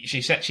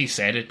it. She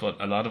said it,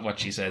 but a lot of what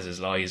she says is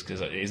lies,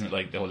 because it isn't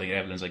like the whole thing.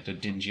 Evelyn's like,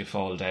 didn't you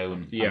fall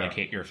down and like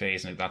hit your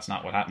face? And like, that's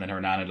not what happened. And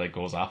her nana like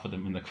goes off with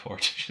them in the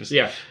court.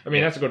 I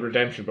mean, that's a good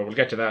redemption, but we'll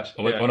get to that.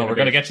 We're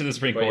going to get to the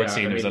Supreme Court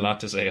scene. There's a lot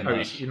to say on that.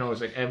 It's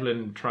like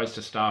Evelyn tries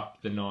to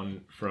stop the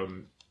nun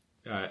from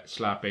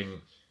slapping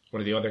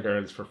one of the other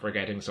girls for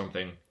forgetting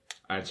something,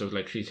 and so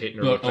like she's hitting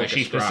her with like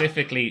a strap.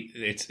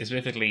 It's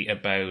specifically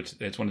about,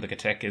 it's one of the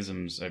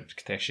catechism.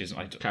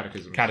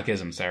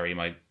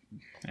 Sorry,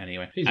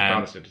 anyway. He's a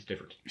Protestant, it's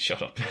different.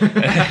 Shut up.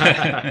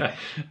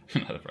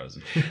 Not a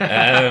Protestant.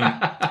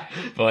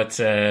 But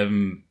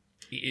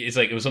it's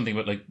like, it was something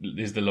about like,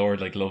 is the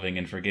Lord like loving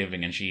and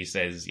forgiving? And she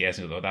says yes.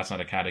 No, that's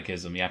not a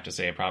catechism. You have to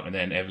say it properly. And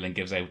then Evelyn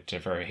gives out to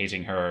for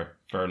hitting her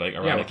for like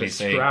ironically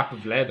saying,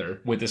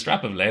 with the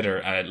strap of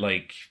leather,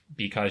 like,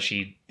 because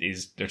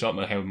they're talking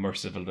about how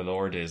merciful the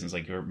Lord is, and it's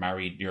like, you're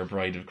married, you're a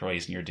bride of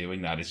Christ, and you're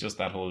doing that. It's just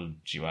that whole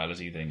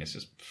duality thing. It's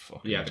just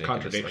fucking ridiculous. The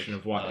contradiction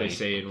of what they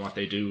say and what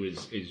they do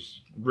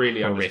is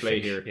really on display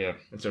here. Yeah.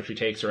 And so she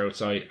takes her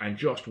outside and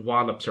just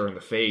wallops her in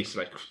the face,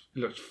 like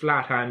looks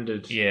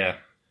flat-handed. Yeah.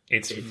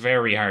 It's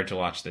very hard to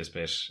watch this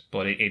bit,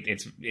 but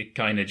it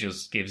kind of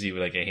just gives you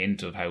like a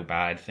hint of how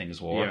bad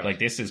things were. Yeah. Like,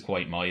 this is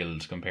quite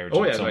mild compared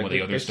to some of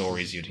the other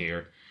stories you'd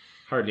hear.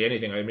 hardly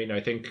anything. I mean, I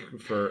think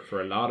for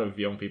a lot of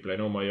young people, I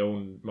know my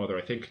own mother,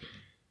 I think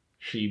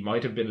she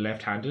might have been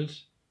left-handed.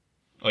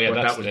 Oh yeah,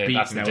 that's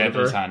that the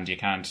devil's hand. You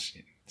can't...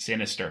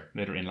 Sinister,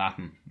 literally in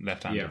Latin,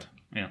 left-handed.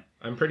 Yeah.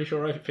 I'm pretty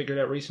sure I figured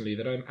out recently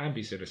that I'm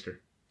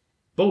ambi-sinister.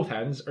 Both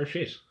hands are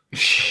shit.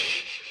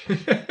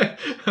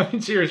 I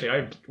mean, seriously, I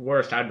have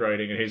worst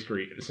handwriting in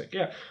history. It's like,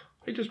 yeah,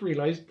 I just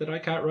realised that I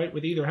can't write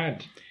with either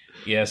hand.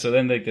 Yeah, so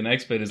then like the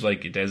next bit is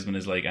like Desmond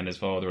is like and his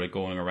father are like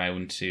going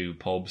around to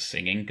pubs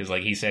singing because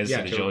like he says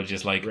to the judge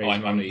is like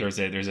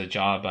there's a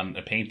job and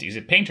he's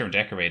a painter and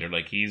decorator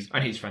and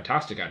he's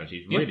fantastic at it.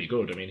 He's really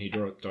good. I mean, he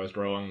does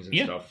drawings and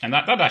stuff. And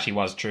that actually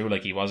was true.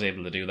 Like he was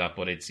able to do that,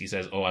 but he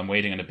says, I'm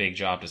waiting on a big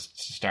job to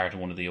start in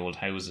one of the old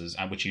houses,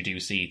 and which you do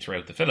see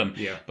throughout the film.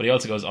 Yeah. But he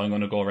also goes, I'm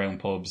going to go around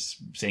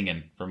pubs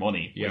singing for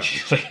money,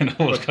 which is like an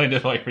old kind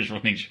of Irish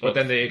running joke. But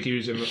then they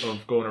accuse him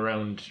of going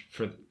around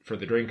for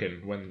the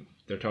drinking when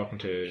they're talking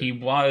to...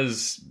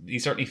 He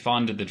certainly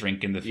fond of the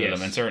drink in the film,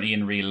 and certainly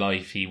in real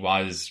life he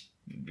was,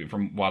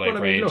 from what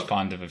I've read,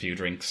 fond of a few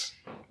drinks.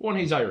 One,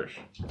 he's Irish,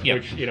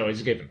 which,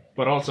 is a given.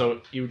 But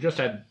also, you just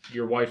had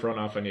your wife run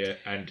off on you,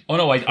 and I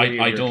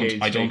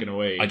don't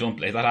away. I don't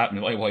let that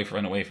happen. My wife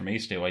ran away from me,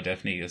 Stu. I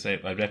definitely text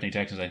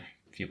and say,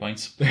 a few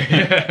pints.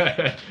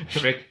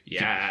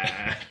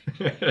 Yeah.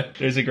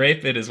 There's a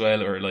great bit as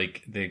well, or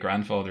like the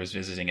grandfather is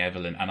visiting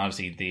Evelyn, and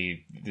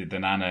obviously the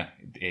nana,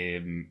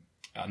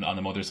 on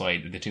the mother's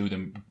side, the two of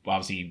them,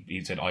 obviously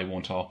he said, I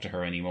won't talk to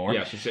her anymore.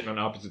 Yeah, she's sitting on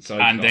opposite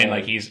sides. And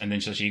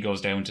then so she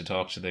goes down to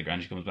talk to the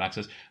grand, she comes back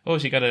and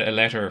says, she got a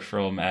letter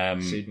from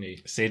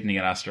Sydney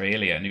in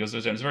Australia. And he goes,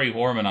 it's very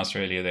warm in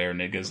Australia there. And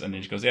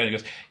then she goes, yeah, and he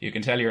goes, you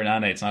can tell your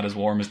nana it's not as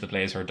warm as the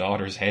place her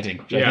daughter's heading.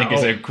 Which I think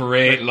is a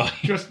great line.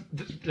 Just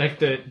like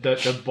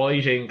the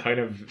biting kind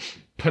of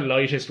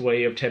politest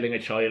way of telling a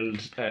child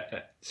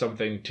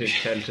something to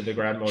tell to the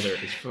grandmother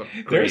is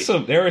great.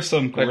 There are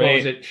some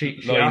great like,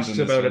 she asks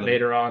about it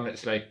later on.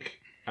 It's like,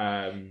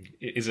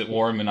 is it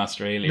warm in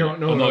Australia?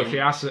 No. She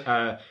asks,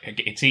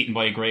 it's eaten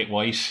by a great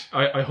white.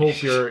 I hope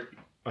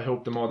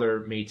the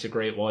mother meets a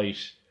great white.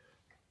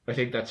 I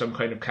think that's some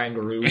kind of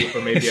kangaroo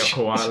or maybe a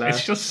koala.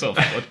 It's just so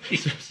funny.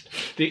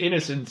 The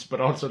innocence, but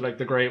also like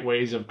the great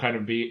ways of kind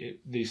of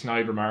the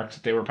snide remarks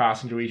that they were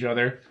passing to each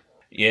other.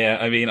 Yeah,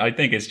 I mean, I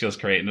think it's just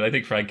great, and I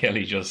think Frank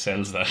Kelly just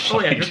sells that. Oh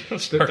yeah,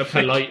 just the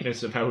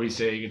politeness of how he's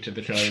saying it to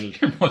the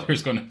child. Your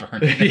mother's going to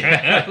burn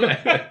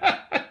it.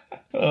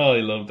 Oh,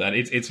 I love that.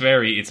 It's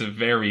a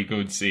very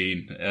good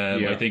scene.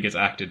 I think it's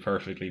acted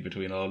perfectly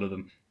between all of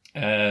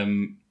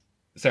them.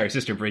 Sorry,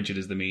 Sister Bridget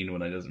is the mean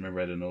one. I don't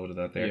remember. I don't know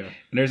that there. Yeah.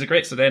 And there's a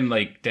great. So then,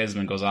 like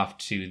Desmond goes off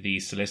to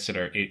the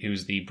solicitor,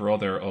 who's the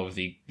brother of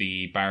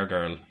the bar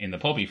girl in the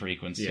pub he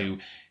frequents, who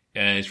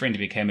is trained to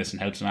be a chemist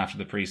and helps him after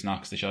the priest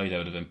knocks the shite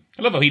out of him.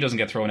 I love how he doesn't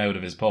get thrown out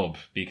of his pub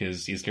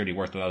because he's clearly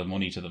worth a lot of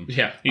money to them.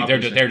 Yeah,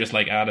 they're just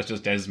like, that's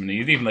just Desmond.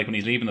 He's even like when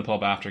he's leaving the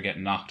pub after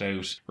getting knocked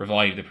out,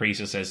 revived, the priest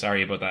just says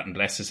sorry about that and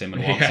blesses him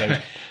and walks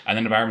out. And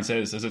then the barman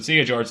says, see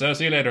you, George.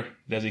 See you later,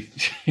 Desi.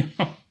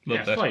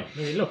 Love that. Fine. I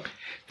mean, look,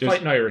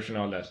 fighting Irish and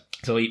all that.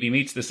 So he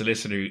meets the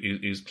solicitor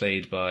who's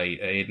played by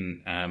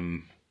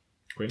Aidan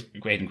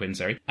Quinn,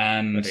 sorry.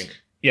 And I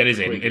think. Yeah, it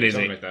is Aidan. It is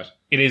something like that.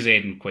 It is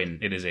Aidan Quinn.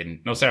 It is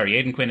Aidan. No, sorry,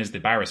 Aidan Quinn is the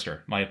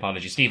barrister. My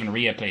apologies. Stephen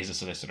Rea plays the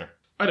solicitor.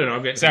 I don't know.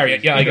 I'm getting sorry.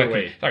 Yeah, I got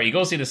away. Sorry, you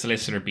go see the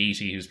solicitor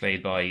Beatty, who's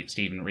played by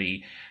Stephen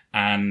Rea,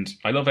 and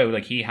I love how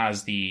like he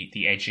has the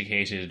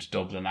educated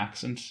Dublin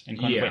accent and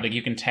kind of like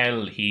you can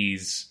tell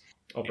he's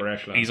upper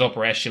echelon. He's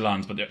upper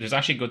echelons, but there's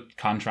actually good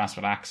contrast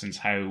with accents.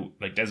 How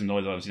like Desmond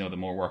Doyle obviously the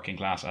more working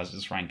class, as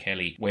is Frank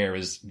Kelly,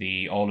 whereas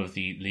all of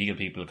the legal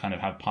people kind of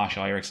have posh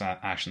Irish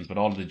accents, but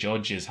all of the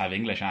judges have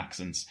English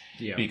accents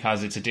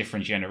because it's a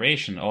different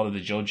generation. All of the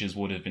judges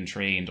would have been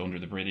trained under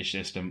the British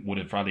system, would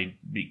have probably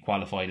be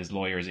qualified as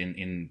lawyers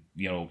in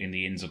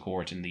the Inns of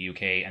Court in the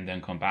UK, and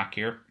then come back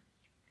here.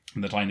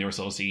 At the time they were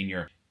so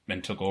senior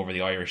and took over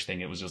the Irish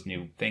thing, it was just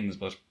new things,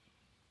 but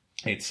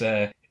it's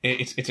a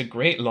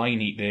great line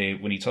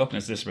when he's talking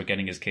to this about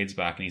getting his kids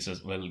back, and he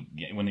says, well,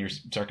 when your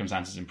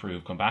circumstances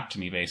improve, come back to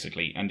me,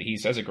 basically. And he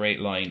says a great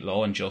line,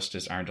 law and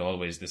justice aren't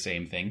always the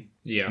same thing.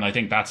 Yeah. And I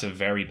think that's a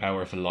very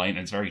powerful line, and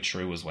it's very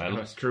true as well.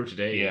 That's true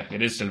today. Yeah,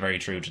 it is still very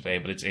true today,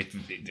 but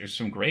there's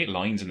some great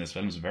lines in this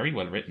film. It's very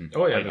well written.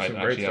 Oh yeah, there's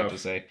some great stuff. Have to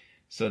say.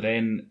 So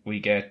then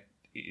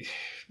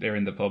they're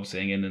in the pub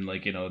singing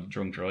and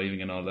drunk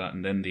driving and all that,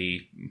 and then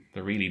the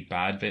really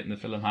bad bit in the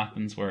film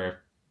happens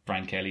where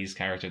Frank Kelly's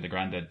character, the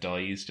granddad,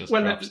 dies.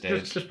 Drops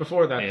dead. Just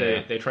before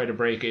that, they try to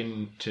break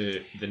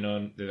into the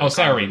nun.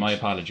 Sorry, my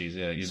apologies.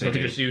 Yeah, so he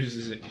just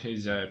uses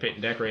his paint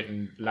and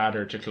decorating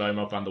ladder to climb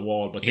up on the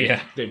wall, but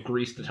they've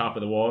greased the top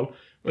of the wall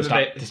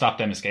to stop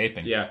them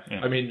escaping. Yeah,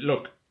 I mean,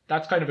 look,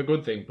 that's kind of a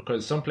good thing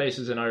because some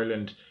places in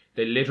Ireland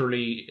they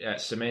literally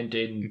cement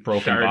in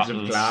broken shards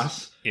of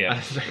glass. Yeah, and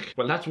it's like,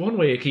 well, that's one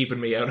way of keeping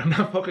me out. I'm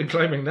not fucking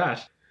climbing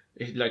that.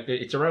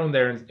 it's around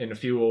there in a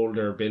few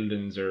older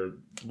buildings or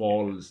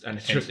walls, and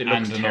it looks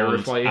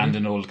terrifying. And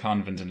an old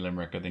convent in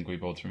Limerick, I think we're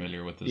both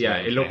familiar with as well. Yeah,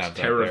 it looks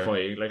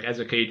terrifying. Like, as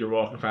a kid, you're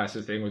walking past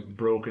this thing with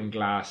broken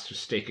glass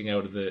just sticking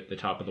out of the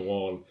top of the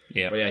wall.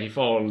 Yeah. But yeah, he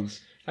falls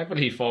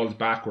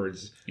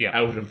backwards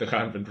out of the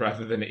convent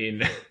rather than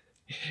in.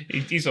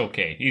 He's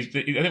okay. I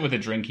think with a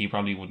drink, he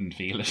probably wouldn't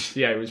feel it.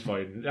 Yeah, it was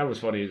fine. That was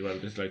funny as well.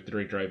 Just like the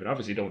drink driving.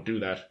 Obviously, don't do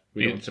that.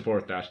 We don't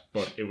support that.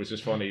 But it was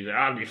just funny. He's like,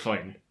 I'll be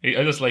fine.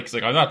 I just like,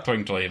 I'm not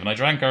drink driving. I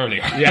drank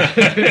earlier.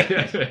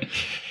 Yeah.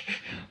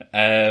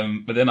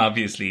 But then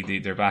obviously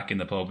they're back in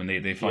the pub and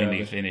they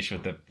finally finish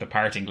with the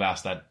parting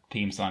glass, that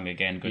theme song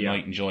again. Good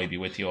night and joy be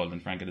with you all.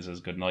 And Franklin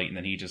says good night, and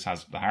then he just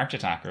has the heart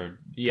attack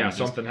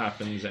something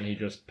happens and he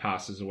just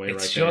passes away.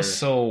 It's just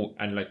so,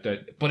 and like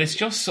that. But it's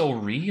just so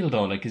real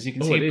though. Like, as you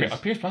can see,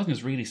 Pierce Brosnan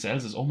really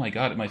sells us. Oh my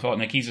god, my fault.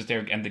 And like, he's just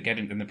there, and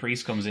the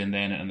priest comes in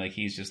then, and like,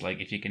 he's just like,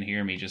 if you can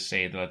hear me, just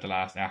say the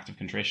last act of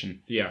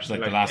contrition. Yeah, just like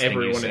the last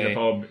everyone thing you say. In the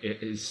pub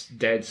is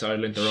dead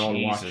silent. They're all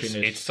watching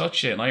it. It's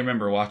such a. And I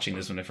remember watching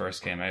this when it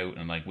first came out,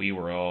 and like, we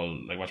were all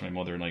like watching my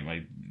mother and like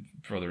my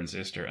brother and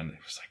sister, and it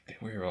was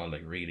like we were all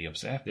like really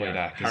upset by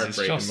that, because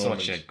it's just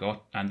such a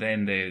gut. And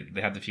then they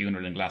had the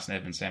funeral in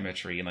Glasnevin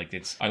Cemetery, and like,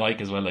 I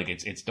like as well, like,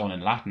 it's done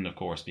in Latin, of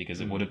course,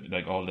 because it would have,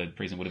 like, all the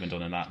prison would have been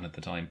done in Latin at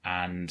the time.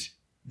 And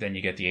then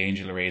you get the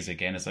angel raise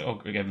again. It's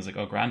like, Gavin's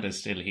like, Granda's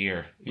still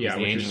here. Yeah,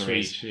 the which angel is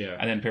raise. sweet, yeah.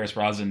 And then Pierce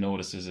Brosnan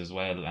notices as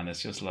well, and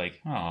it's just like,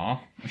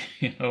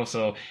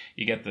 so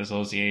you get the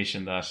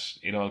association that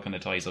it all kind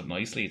of ties up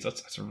nicely.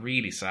 It's a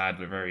really sad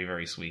but very,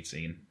 very sweet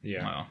scene.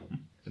 Yeah.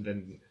 And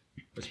then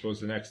I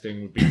suppose the next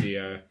thing would be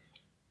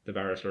the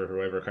barrister or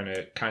whoever kind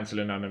of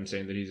cancelling on him,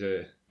 saying that he's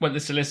a... Well, the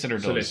solicitor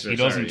does. He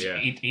doesn't.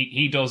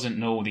 He doesn't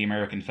know the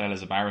American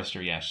fella's a barrister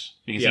yet,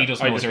 because he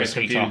just knows there's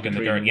sweet talk in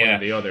the dirt. Yeah,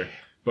 the other.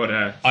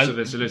 But so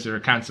the solicitor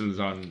cancels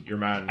on your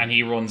man, and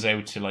he runs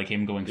out to like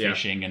him going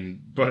fishing.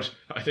 And but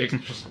I think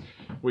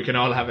we can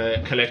all have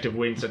a collective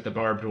wince at the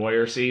barbed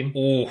wire scene.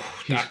 Oh,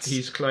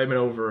 he's climbing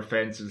over a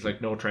fence. It's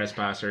like no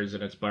trespassers,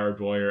 and it's barbed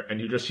wire, and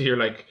you just hear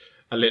like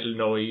a little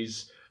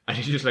noise. And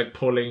he's just like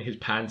pulling his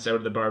pants out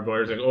of the barbed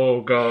wire. It's like,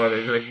 oh god,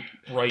 it's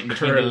like right in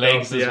between the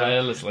legs as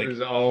well. It's like, it's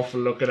awful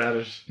looking at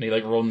it. And he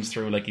like runs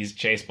through, like, he's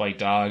chased by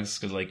dogs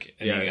because like,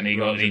 and he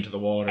goes into the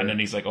water. And then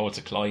he's like, oh, it's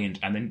a client.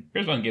 And then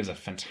Pierce Brosnan gives a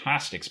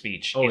fantastic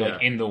speech.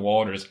 Like in the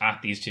waters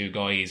at these two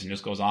guys, and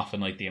just goes off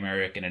and like the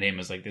American and him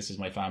is like, this is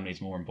my family,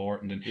 it's more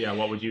important. And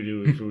what would you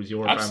do if it was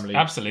your family?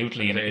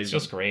 Absolutely, and it's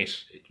just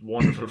great. It's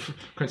wonderful,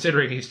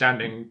 considering he's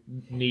standing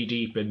knee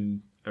deep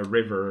in a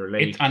river or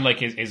lake, and like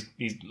his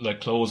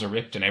like clothes are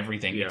ripped and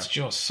everything. It's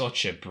just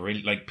such a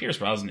brilliant. Like, Pierce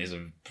Brosnan is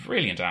a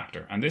brilliant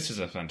actor, and this is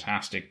a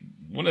fantastic,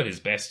 one of his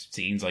best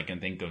scenes I can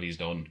think of he's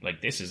done.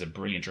 Like, this is a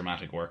brilliant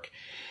dramatic work.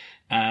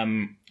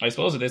 I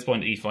suppose at this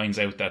point he finds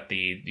out that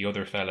the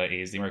other fella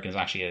the American is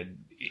actually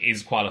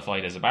is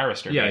qualified as a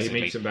barrister. Yeah, basically.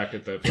 He meets him back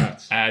at the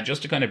flats.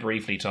 Just to kind of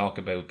briefly talk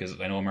about, because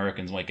I know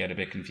Americans might get a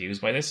bit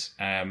confused by this.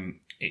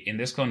 In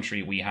this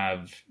country, we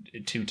have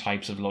two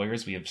types of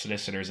lawyers. We have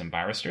solicitors and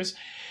barristers.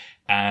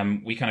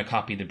 We kind of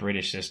copy the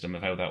British system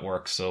of how that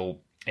works. So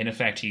in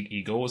effect,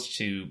 he goes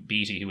to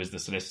Beattie, who is the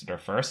solicitor,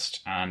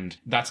 first, and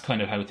that's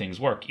kind of how things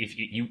work. If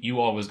you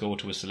always go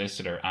to a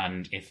solicitor,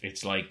 and if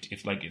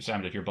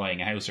you're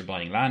buying a house or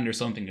buying land or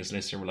something, the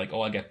solicitor will like,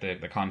 I'll get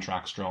the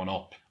contracts drawn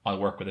up. I'll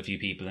work with a few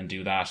people and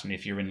do that. And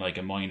if you're in like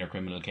a minor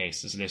criminal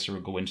case, the solicitor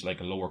would go into like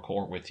a lower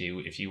court with you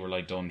if you were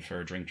like done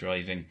for drink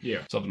driving,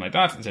 something like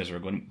that. The solicitor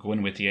would go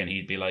in with you, and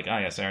he'd be like,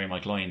 sorry, my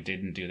client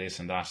didn't do this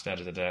and that,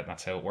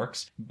 that's how it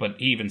works. But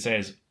he even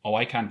says,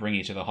 I can't bring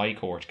you to the High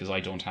Court because I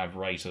don't have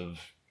right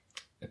of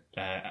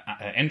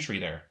entry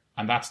there.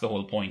 And that's the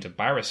whole point. A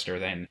barrister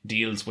then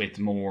deals with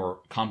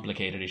more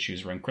complicated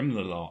issues around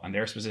criminal law, and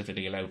they're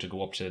specifically allowed to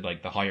go up to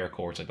like the higher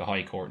courts, like the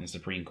High Court and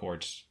Supreme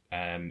Court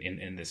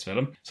in this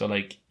film. So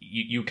like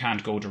you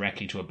can't go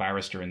directly to a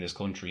barrister in this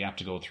country. You have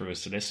to go through a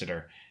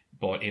solicitor.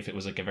 But if it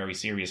was like a very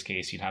serious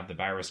case, you'd have the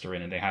barrister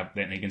in, and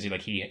then you can see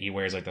like he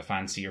wears like the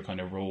fancier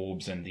kind of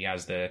robes, and he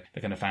has the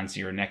kind of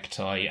fancier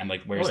necktie, and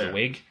like wears the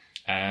wig.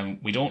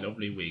 We don't.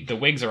 Lovely wig. The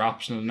wigs are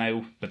optional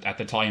now, but at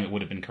the time it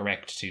would have been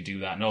correct to do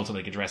that. And also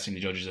like addressing the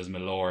judges as my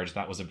lord,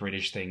 that was a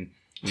British thing.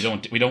 We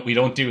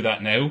don't do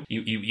that now.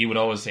 You would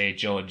always say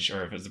judge,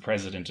 or if it was the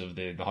president of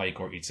the High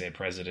Court, you'd say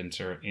president,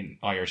 or in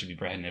Irish it'd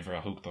be Brehan never a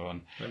hooked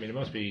on. I mean, it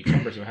must be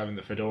cumbersome having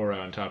the fedora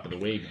on top of the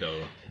wig,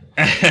 though.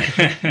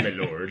 My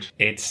lord.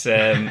 It's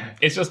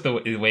just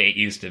the way it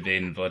used to have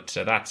been, but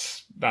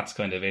that's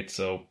kind of it.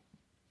 So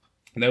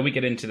now we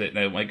get into the...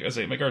 Now, my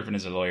girlfriend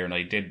is a lawyer, and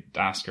I did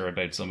ask her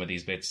about some of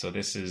these bits. So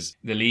this is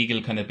the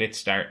legal kind of bits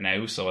start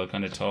now. So I'll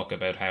kind of talk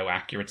about how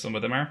accurate some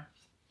of them are.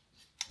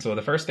 So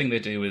the first thing they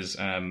do is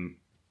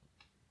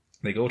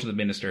they go to the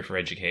Minister for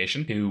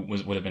Education, who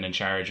would have been in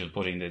charge of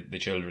putting the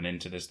children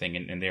into this thing.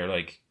 And they're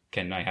like,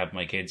 can I have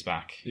my kids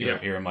back?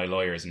 Here are my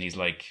lawyers. And he's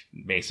like,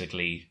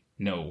 basically,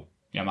 no,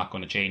 I'm not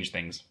going to change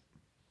things.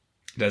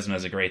 Desmond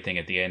has a great thing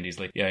at the end. He's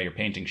like, yeah, you're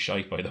painting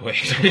shite, by the way.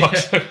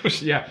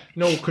 Yeah,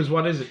 no, because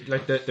what is it?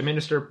 Like, the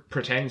minister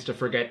pretends to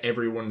forget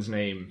everyone's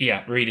name.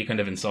 Yeah, really kind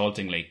of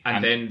insultingly.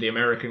 And then the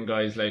American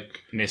guy's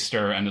like...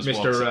 Mr. and his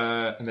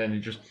Mr. And then he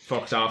just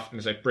fucks off and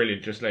it's like,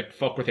 brilliant, just like,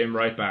 fuck with him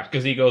right back.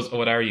 Because he goes, oh,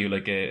 what are you,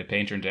 like a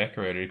painter and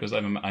decorator? He goes,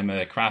 I'm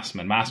a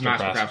craftsman, master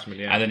craftsman.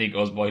 Yeah. And then he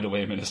goes, by the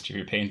way, minister,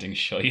 you're painting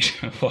shite,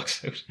 and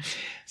walks out.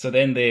 So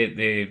then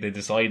they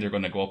decide they're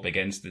going to go up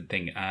against the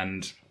thing,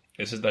 and...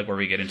 This is like where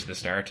we get into the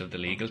start of the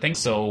legal thing.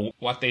 So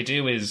what they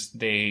do is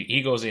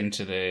he goes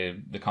into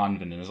the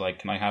convent and is like,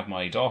 can I have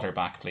my daughter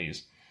back,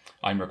 please?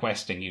 I'm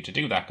requesting you to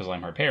do that because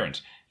I'm her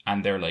parent.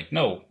 And they're like,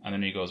 no. And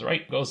then he goes,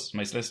 right,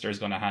 my solicitor is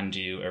going to hand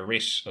you a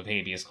writ of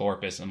habeas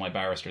corpus and my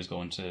barrister is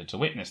going to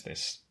witness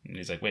this. And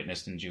he's like,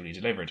 witnessed and duly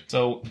delivered.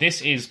 So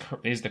this is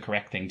the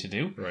correct thing to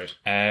do. Right.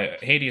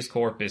 Habeas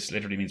corpus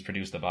literally means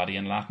produce the body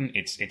in Latin.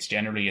 It's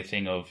generally a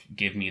thing of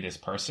give me this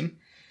person.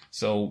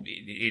 So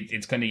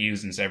it's kind of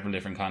used in several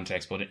different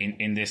contexts, but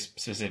in this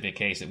specific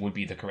case, it would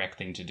be the correct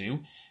thing to do.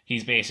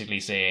 He's basically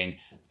saying,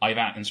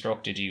 I've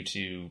instructed you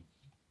to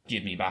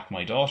give me back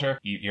my daughter.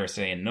 You're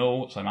saying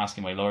no, so I'm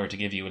asking my lawyer to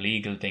give you a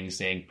legal thing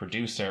saying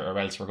produce her, or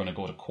else we're going to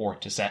go to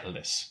court to settle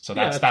this. So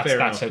that's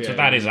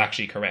that is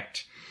actually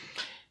correct.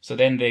 So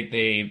then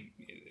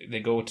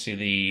they go to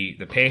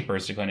the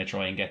papers to kind of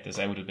try and get this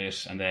out a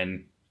bit, and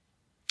then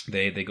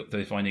they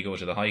finally go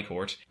to the High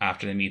Court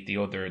after they meet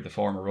the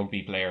former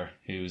rugby player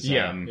who's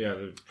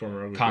the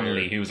former rugby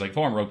Connolly, player. who's like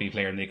former rugby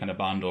player, and they kind of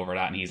bond over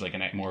that, and he's like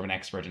more of an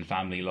expert in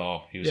family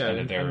law who's kind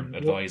of their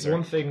advisor.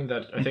 One thing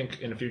that I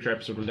think in a future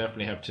episode we'll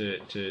definitely have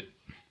to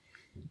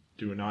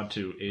do a nod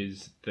to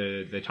is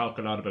they talk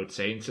a lot about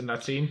saints in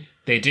that scene.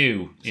 They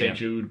do. Saint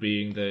Jude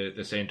being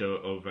the saint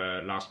of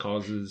lost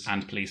causes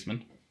and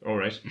policemen. All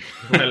right.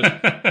 Well,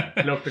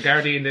 look, the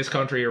Gardaí in this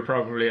country are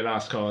probably a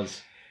lost cause.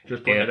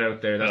 Just putting it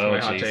out there. That's my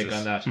hot take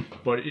on that.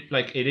 But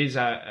it is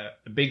a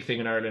big thing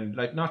in Ireland.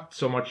 Like, not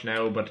so much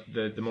now, but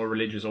the more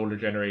religious older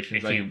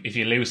generations. If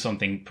you lose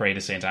something, pray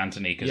to Saint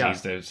Anthony because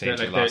he's the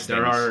saint who lost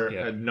there things. are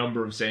a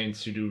number of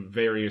saints who do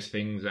various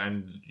things,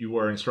 and you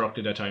were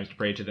instructed at times to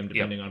pray to them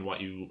depending on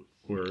what you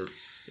were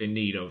in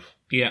need of.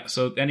 Yeah,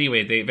 so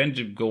anyway, they've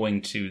ended up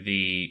going to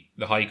the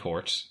High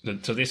Court.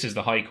 So this is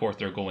the High Court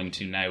they're going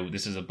to now.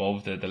 This is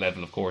above the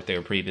level of court they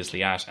were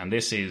previously at. And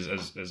this is,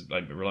 as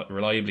I'm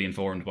reliably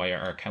informed by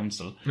our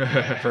counsel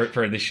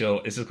for the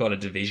show, this is called a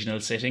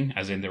divisional sitting,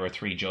 as in there are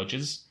 3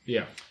 judges.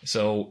 Yeah.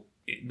 So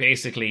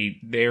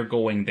basically, they're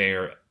going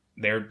there.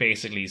 They're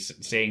basically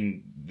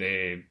saying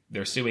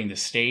they're suing the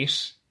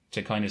state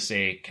to kind of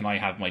say, can I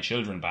have my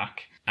children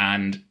back?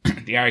 And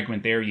the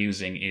argument they're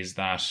using is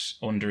that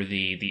under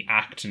the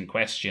act in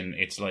question,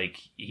 it's like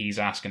he's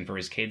asking for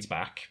his kids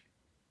back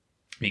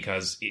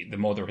because the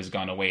mother has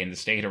gone away, and the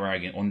state are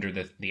arguing under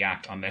the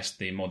act, unless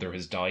the mother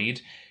has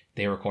died,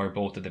 they require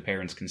both of the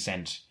parents'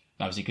 consent.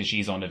 Obviously, because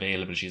she's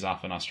unavailable, she's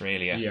off in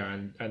Australia. Yeah,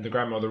 and the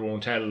grandmother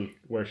won't tell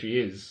where she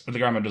is. But the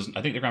grandmother doesn't.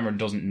 I think the grandmother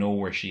doesn't know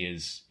where she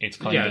is. It's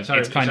kind of.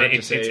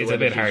 It's a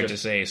bit hard to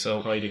say.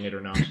 So hiding it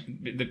or not.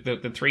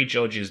 The 3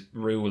 judges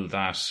rule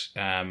that.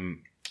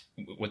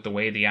 With the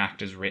way the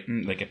act is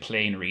written, like a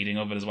plain reading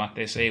of it is what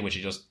they say, which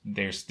is just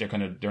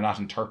they're not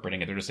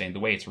interpreting it, they're just saying the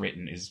way it's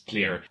written is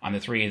clear. Yeah. And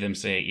the 3 of them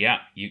say, yeah,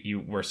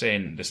 you were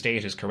saying the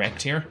state is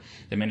correct here.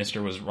 The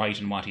minister was right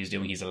in what he's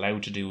doing. He's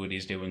allowed to do what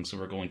he's doing, so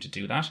we're going to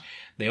do that.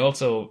 They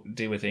also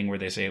do a thing where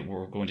they say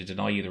we're going to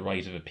deny you the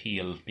right of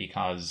appeal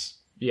because.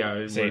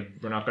 Yeah,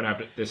 we're not going to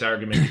have this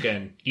argument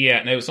again.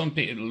 Yeah, now some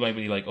people might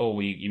be like, oh,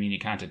 you mean you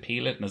can't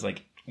appeal it? And it's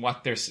like,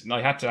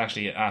 I had to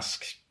actually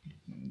ask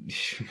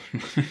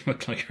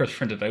my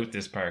girlfriend about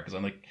this part because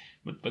I'm like,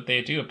 but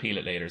they do appeal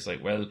it later. It's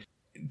like, well,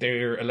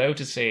 they're allowed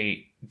to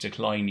say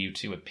decline you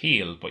to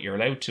appeal, but you're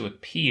allowed to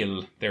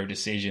appeal their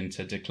decision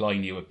to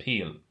decline you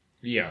appeal.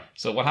 Yeah.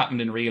 So what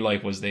happened in real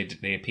life was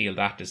they appealed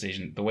that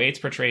decision. The way it's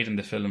portrayed in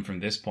the film from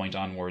this point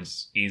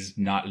onwards is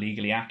not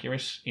legally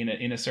accurate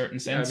in a certain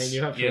sense. I mean,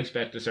 you have to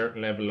expect a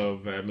certain level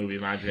of movie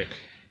magic.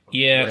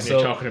 Yeah, when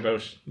you're talking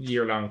about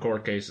year-long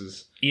court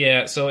cases.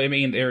 Yeah, so I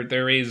mean,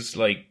 there is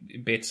like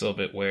bits of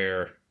it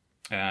where,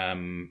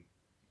 sorry,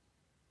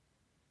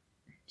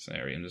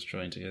 I'm just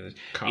trying to get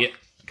it.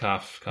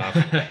 Cough.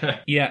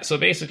 Yeah, so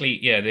basically,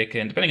 they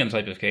can, depending on the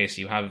type of case,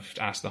 you have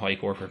asked the High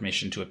Court for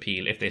permission to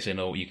appeal. If they say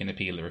no, you can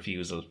appeal the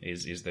refusal.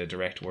 Is the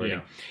direct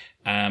wording.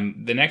 Yeah.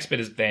 The next bit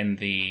is then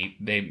they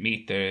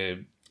meet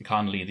the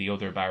Connolly, the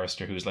other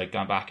barrister, who's like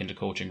gone back into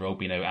coaching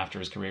rugby now after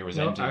his career was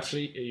ended.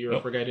 Actually,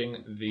 you're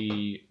forgetting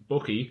the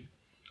bookie.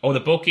 Oh, the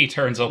bookie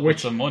turns up with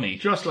some money.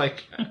 Just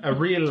like a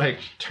real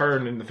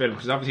turn in the film,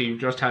 because obviously you've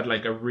just had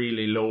like a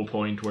really low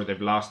point where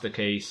they've lost the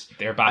case.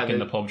 They're back in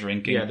the pub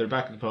drinking. Yeah, they're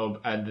back in the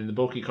pub, and then the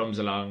bookie comes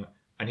along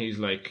and he's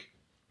like,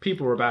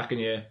 people were backing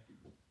you.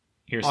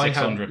 Here's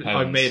 £600.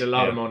 I've made a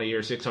lot of money.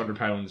 Here's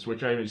 £600,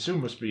 which I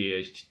assume must be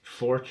a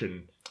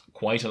fortune.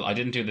 I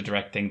didn't do the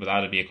direct thing, but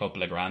that'd be a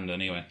couple of grand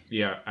anyway.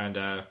 Yeah,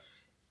 and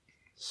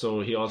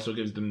so he also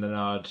gives them the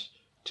nod.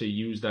 to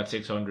use that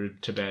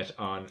 600 to bet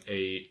on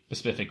a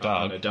specific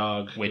dog, on a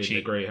dog which in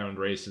the greyhound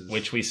races,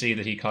 which we see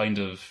that he kind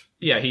of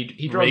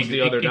he drugs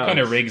the other dogs. He kind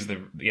of rigs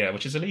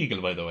which is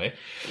illegal, by the way.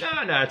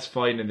 No, it's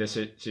fine in this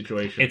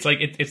situation. It's like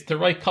it's the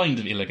right kind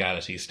of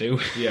illegality, Stu.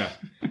 Yeah,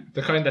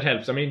 the kind that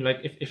helps. I mean,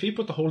 like if he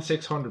put the whole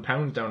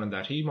 £600 down on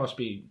that, he must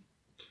be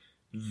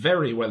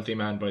very wealthy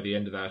man by the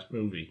end of that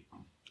movie.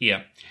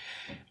 Yeah,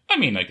 I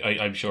mean, like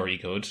I'm sure he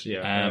could.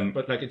 Yeah,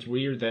 but like it's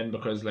weird then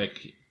because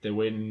like they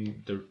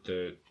win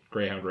the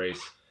greyhound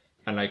race,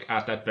 and like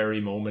at that very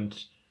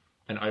moment,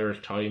 an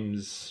Irish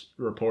Times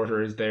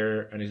reporter is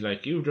there, and he's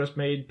like, "You just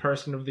made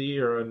Person of the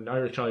Year on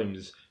Irish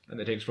Times," and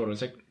they take a photo.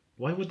 It's like,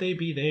 why would they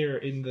be there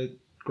in the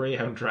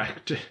greyhound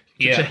track to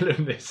tell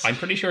him this? I'm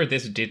pretty sure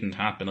this didn't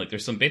happen. Like,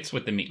 there's some bits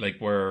with the like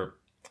where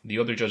the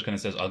other judge kind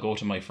of says, I'll go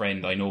to my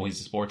friend, I know he's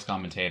a sports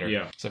commentator.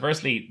 Yeah. So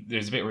firstly,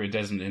 there's a bit where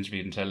Desmond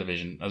interviewed in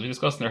television. As we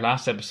discussed in our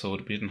last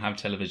episode, we didn't have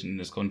television in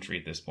this country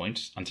at this point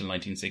until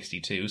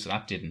 1962, so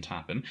that didn't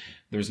happen.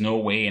 There's no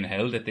way in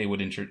hell that they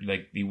would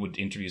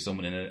interview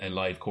someone in a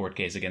live court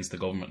case against the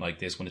government like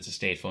this when it's a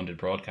state-funded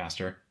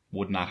broadcaster.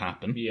 Would not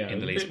happen in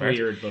the least part.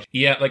 Weird, but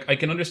yeah, like I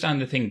can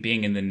understand the thing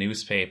being in the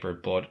newspaper,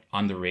 but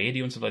on the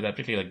radio and stuff like that,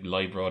 particularly like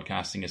live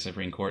broadcasting a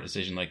Supreme Court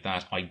decision like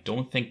that, I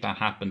don't think that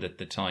happened at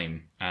the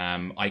time.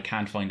 I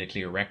can't find a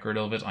clear record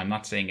of it. I'm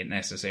not saying it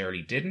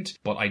necessarily didn't,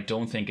 but I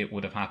don't think it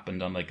would have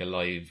happened on like a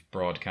live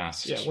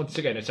broadcast. Yeah, once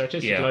again, it's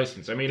artistic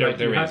license. I mean,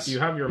 you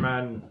have your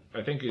man,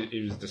 I think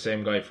it was the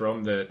same guy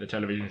from the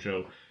television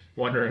show,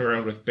 wandering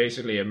around with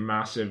basically a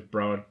massive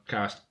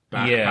broadcast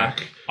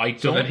backpack. I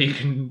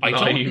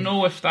don't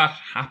know if that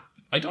happened.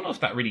 I don't know if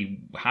that really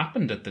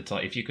happened at the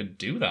time. If you could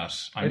do that,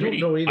 I don't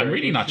know either. I'm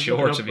really not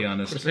sure, to be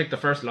honest. It's like the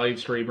first live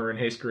streamer in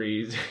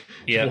history.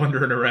 He's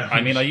wandering around.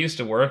 I mean, I used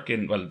to work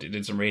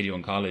did some radio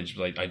in college,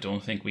 but I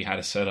don't think we had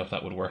a setup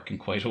that would work in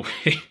quite a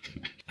way.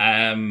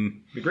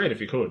 It'd be great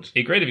if you could. It'd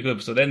be great if you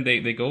could. So then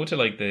they go to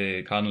like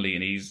the Connolly,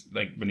 and he's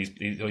like when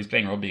he's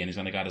playing rugby, and he's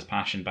kind of got his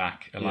passion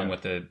back along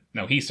with the.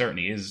 Now he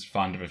certainly is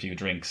fond of a few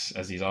drinks,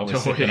 as he's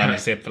always sipping on a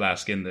sip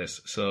flask in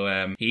this.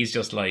 So he's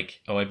just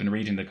like, I've been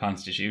reading the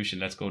Constitution.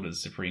 Let's go to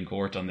the Supreme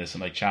Court on this,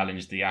 and I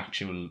challenge the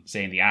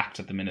saying the act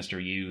that the minister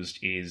used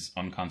is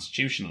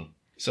unconstitutional.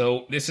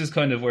 So this is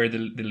kind of where the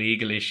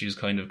legal issues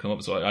kind of come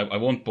up. So I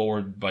won't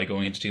bore by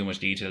going into too much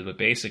detail, but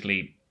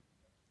basically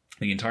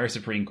the entire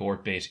Supreme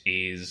Court bit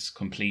is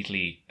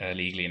completely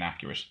legally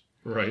inaccurate.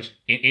 Right.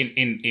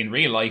 In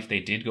real life, they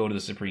did go to the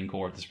Supreme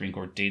Court. The Supreme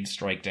Court did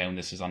strike down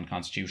this as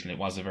unconstitutional. It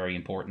was a very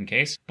important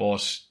case,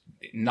 but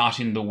not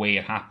in the way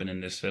it happened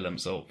in this film.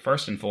 So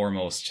first and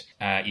foremost,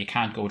 you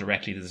can't go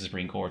directly to the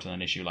Supreme Court on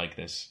an issue like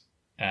this.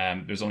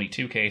 There's only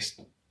two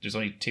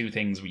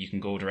things where you can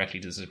go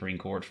directly to the Supreme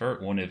Court for.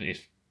 One of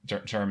if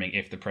determining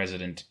if the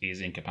president is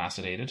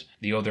incapacitated.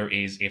 The other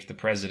is if the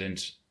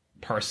president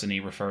personally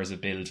refers a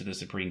bill to the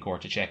Supreme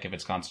Court to check if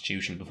it's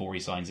constitutional before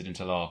he signs it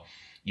into law.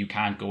 You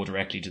can't go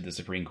directly to the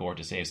Supreme Court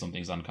to say if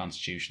something's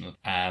unconstitutional.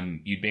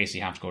 You'd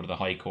basically have to go to the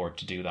High Court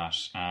to do that.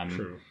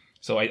 True.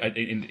 So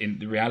in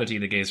the reality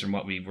of the case, from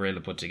what we were able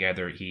to put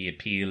together, he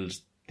appealed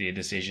the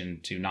decision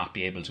to not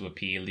be able to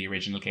appeal the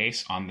original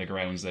case on the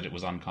grounds that it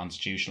was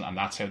unconstitutional, and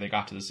that's how they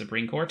got to the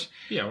Supreme Court.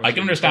 Yeah, I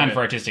can understand for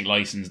artistic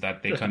license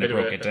that they kind of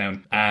broke it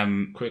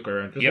down.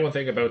 Quicker. Just one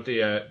thing about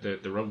the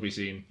rugby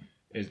scene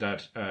is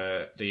that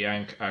the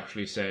Yank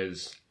actually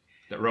says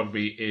that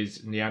rugby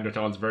is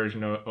Neanderthals'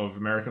 version of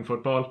American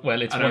football.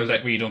 Well, it's one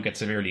that we don't get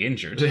severely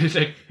injured. It's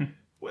like,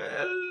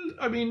 well,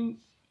 I mean,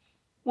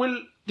 we'll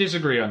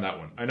disagree on that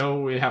one. I know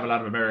we have a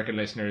lot of American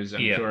listeners,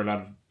 and I'm sure a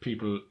lot of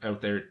people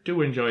out there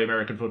do enjoy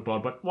American football,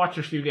 but watch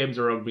a few games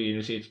of rugby and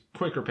you see it's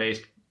quicker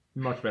paced,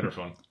 much better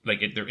fun.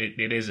 Like,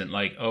 it isn't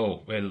like,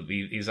 oh, well,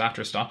 he's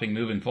after stopping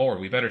moving forward.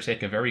 We better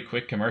take a very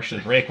quick commercial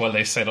break while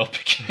they set up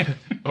again.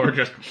 Or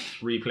just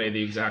replay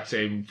the exact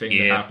same thing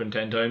that happened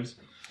 10 times.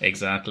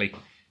 Exactly.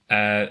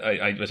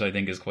 Which I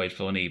think is quite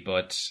funny.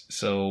 But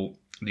so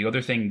the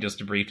other thing, just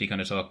to briefly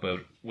kind of talk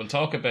about, we'll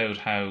talk about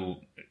how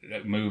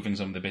moving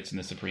some of the bits in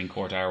the Supreme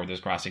Court are where there's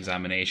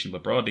cross-examination,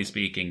 but broadly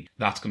speaking,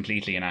 that's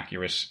completely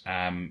inaccurate.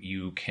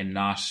 You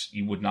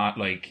would not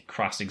like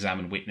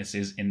cross-examine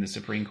witnesses in the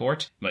Supreme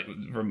Court. Like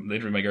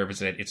literally my girlfriend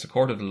said, it's a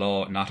court of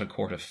law, not a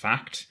court of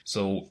fact.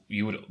 So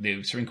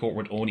the Supreme Court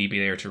would only be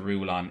there to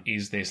rule on,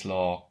 is this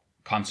law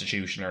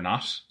constitutional or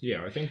not?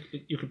 Yeah, I think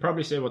you could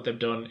probably say what they've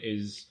done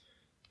is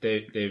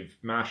they've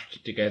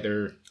mashed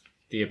together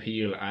the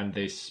appeal and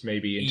this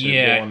maybe into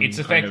one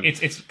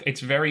it's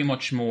very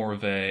much more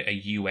of a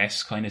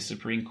US kind of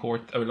Supreme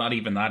Court, or not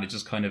even that. It's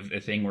just kind of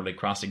a thing where like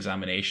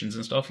cross-examinations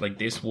and stuff like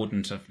this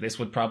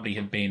would probably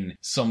have been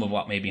some of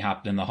what maybe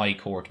happened in the High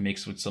Court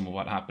mixed with some of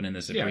what happened in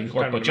the Supreme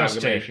Court, but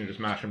just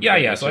mash them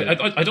so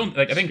I don't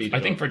like, I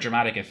think for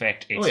dramatic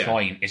effect it's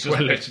fine. It's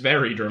just, it's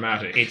very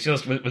dramatic. It's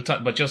just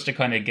but just to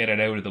kind of get it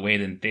out of the way,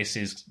 then this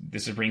is the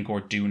Supreme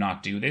Court do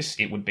not do this.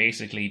 It would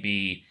basically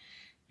be,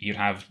 you'd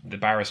have the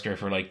barrister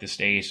for like the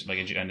state, like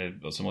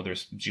and some other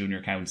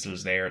junior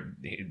counsels there.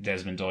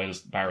 Desmond Doyle's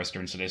barrister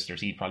and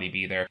solicitors, he'd probably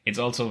be there. It's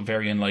also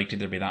very unlikely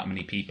there'd be that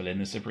many people in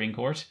the Supreme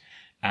Court.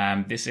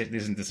 This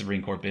isn't the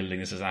Supreme Court building.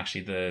 This is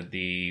actually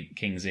the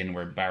King's Inn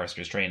where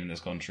barristers train in this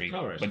country.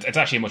 Oh, right. But it's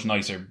actually a much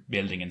nicer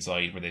building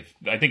inside.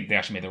 I think they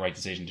actually made the right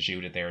decision to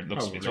shoot it there.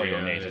 It's very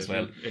ornate as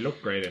well. It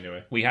looked great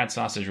anyway. We had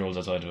sausage rolls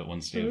outside of it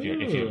once too,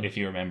 if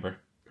you remember.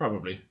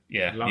 Probably.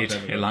 Yeah,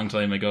 a long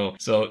time ago.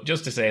 So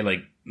just to say, like,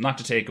 not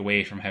to take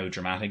away from how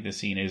dramatic this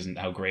scene is and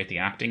how great the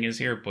acting is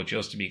here, but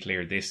just to be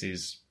clear, this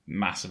is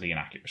massively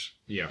inaccurate.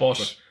 Yeah.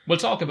 But we'll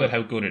talk about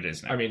how good it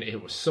is now. I mean,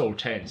 it was so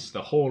tense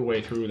the whole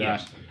way through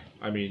that.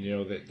 I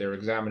mean, they're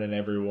examining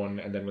everyone,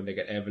 and then when they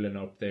get Evelyn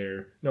up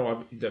there...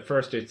 No, the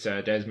first it's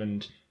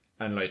Desmond,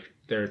 and, like,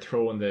 they're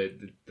throwing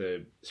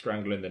the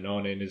strangling the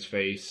nun in his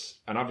face.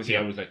 And obviously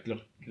I was like,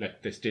 look,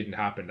 like, this didn't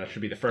happen. That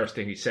should be the first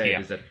thing he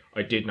said, is that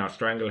I did not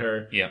strangle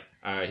her. Yeah.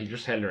 He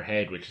just held her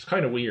head, which is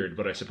kind of weird,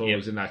 but I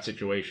suppose in that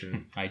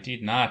situation... I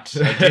did not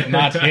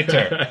hit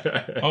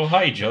her. Oh,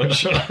 hi,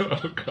 Judge.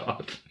 Oh,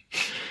 God.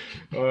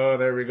 Oh,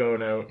 there we go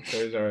now.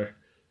 There's our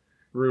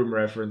room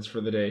reference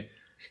for the day.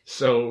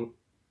 So...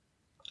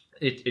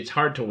 It's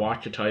hard to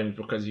watch at times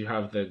because you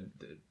have the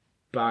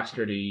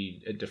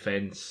bastardy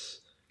defense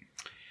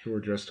who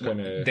are just kind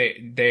of...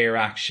 They're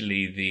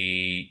actually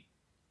the...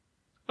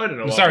 I don't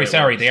know.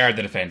 Sorry, they are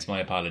the defense.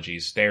 My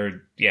apologies.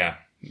 They're,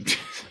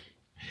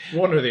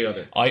 one or the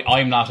other.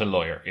 I'm not a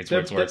lawyer. It's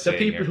worth saying.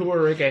 The people who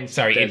are against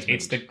Desmond.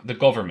 It's the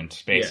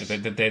government, basically.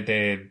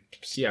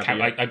 Yes.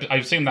 I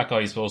assume that guy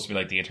is supposed to be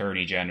like the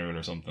Attorney General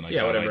or something like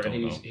that. Whatever. And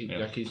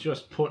he's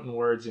just putting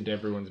words into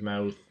everyone's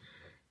mouth.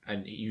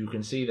 And you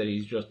can see that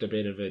he's just a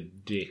bit of a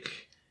dick.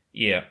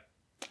 Yeah.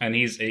 And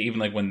he's, even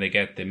like when they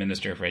get the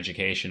Minister for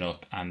Education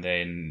up and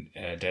then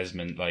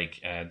Desmond,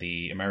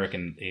 the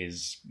American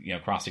is,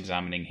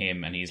 cross-examining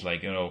him and he's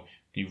like,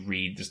 you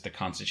read the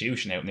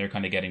Constitution out, and they're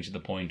kind of getting to the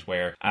point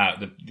where,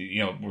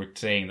 we're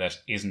saying that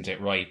isn't it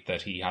right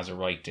that he has a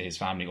right to his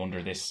family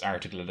under this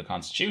article of the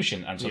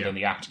Constitution? And so then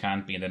the act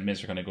can't be, and then the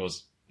minister kind of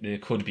goes,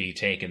 it could be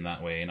taken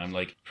that way, and I'm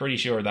like, pretty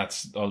sure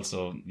that's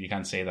also, you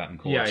can't say that in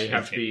court. Yeah, you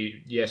have to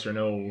be yes or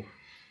no.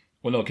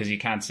 Well, no, because you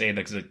can't say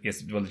that,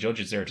 the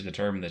judge is there to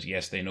determine that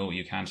yes, they know.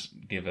 You can't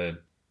give a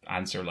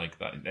answer like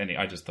that.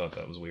 I just thought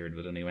that was weird,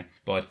 but anyway.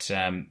 But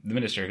the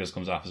minister just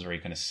comes off as very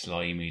kind of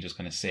slimy, just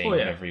kind of saying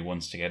whatever he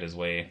wants to get his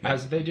way.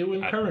 As they do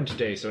in current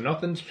day, so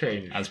nothing's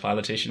changed. As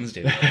politicians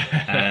do.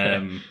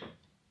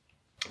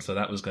 So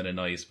that was kind of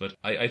nice, but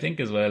I think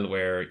as well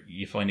where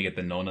you finally get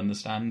the nun on the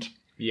stand.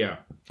 Yeah.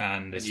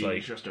 And it's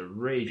like... just a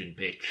raging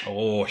bitch.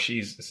 Oh,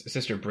 she's...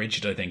 Sister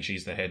Bridget, I think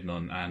she's the head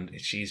nun, and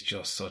she's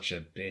just such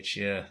a bitch,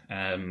 yeah.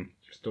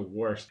 Just the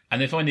worst.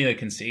 And they finally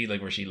can see,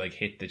 where she,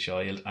 hit the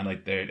child,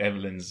 and,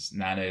 Evelyn's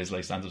nana is,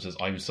 stands up and says,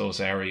 I'm so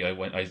sorry,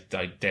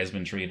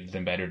 Desmond treated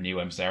them better than you,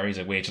 I'm sorry. He's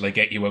like, wait till I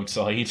get you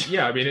outside.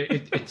 Yeah, I mean,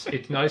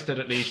 it's nice that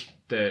at least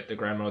the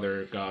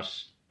grandmother got...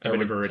 a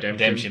bit of a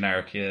redemption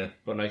arc, yeah.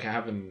 But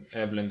having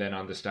Evelyn then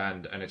on the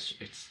stand, and it's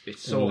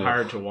so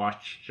hard to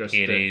watch. Just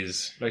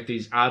is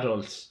these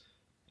adults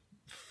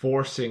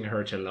forcing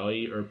her to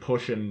lie or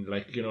pushing,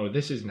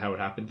 this isn't how it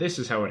happened. This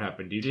is how it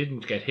happened. You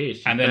didn't get hit.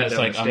 And then it's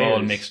I'm all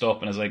mixed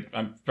up, and it's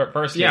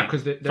firstly,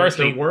 because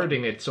they're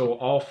wording it so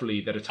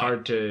awfully that it's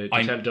hard to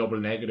tell double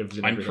negatives.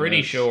 And I'm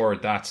pretty sure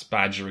that's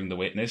badgering the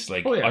witness.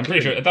 I'm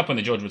pretty sure at that point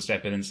the judge would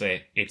step in and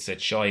say, "It's a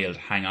child.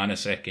 Hang on a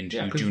second.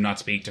 You do not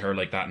speak to her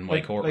like that in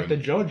my courtroom." The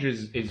judge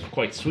is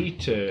quite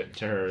sweet to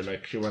her.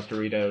 She wants to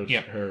read out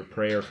her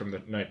prayer from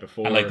the night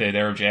before, and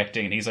they're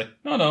objecting, and he's like,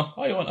 "No,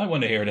 I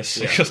want to hear this."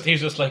 Yeah.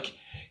 He's just like,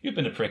 you've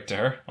been a prick to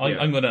her.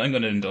 I'm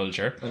gonna indulge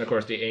her. And of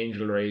course, the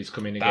angel rays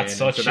come in again. That's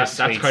such a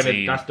sweet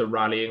scene. That's the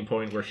rallying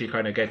point where she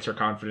kind of gets her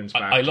confidence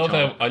back. I love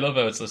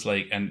how it's just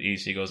and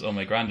she goes, "Oh,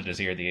 my granddad is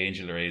here." The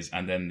angel rays,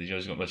 and then the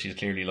judge goes, "Well, she's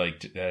clearly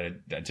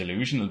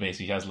delusional.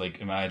 Basically, she has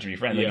imaginary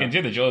friends." And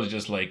the judge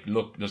just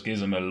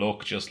gives him a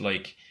look, just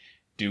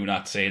do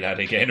not say that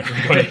again.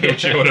 We're going to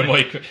hit you with a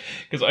mic.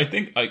 Because I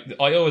think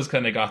I always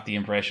kind of got the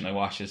impression I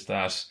watched is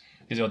that.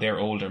 Because they're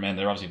older men,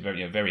 they're obviously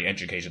very very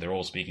educated. They're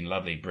all speaking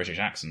lovely British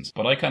accents.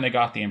 But I kind of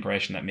got the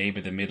impression that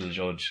maybe the middle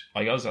judge,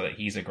 I also thought that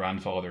he's a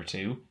grandfather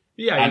too.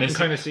 Yeah, you can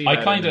kind of see. I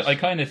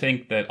kind of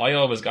think that I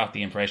always got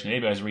the impression,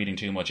 maybe I was reading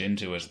too much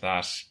into it,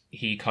 that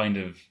he kind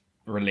of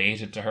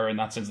related to her in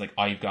that sense.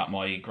 I've got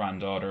my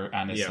granddaughter,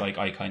 and it's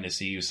I kind of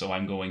see you, so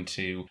I'm going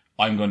to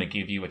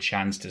give you a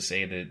chance to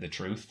say the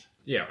truth.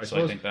 Yeah, I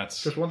think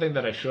that's just one thing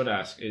that I should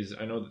ask is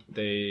I know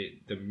the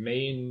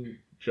main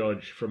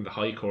judge from the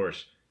High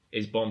Court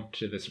is bumped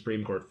to the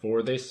Supreme Court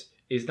for this.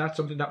 Is that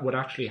something that would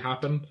actually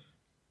happen?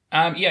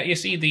 Yeah, you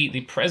see,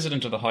 the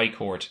president of the High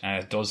Court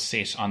does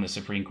sit on the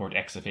Supreme Court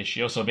ex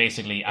officio. So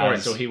basically,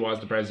 so he was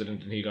the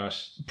president, and he got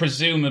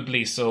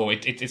presumably so.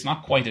 It's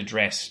not quite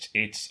addressed.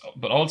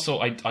 But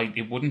also,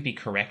 it wouldn't be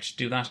correct to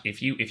do that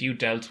if you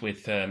dealt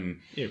with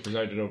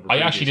presided over. I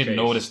actually didn't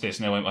notice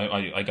this. Now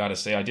I gotta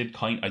say I did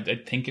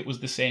think it was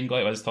the same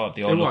guy. I just thought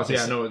they all. It was,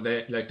 yeah. No,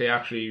 they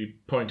actually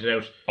pointed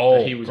out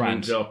that he was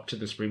moved up to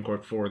the Supreme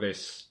Court for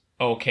this.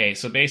 Okay,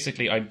 so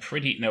basically, I'd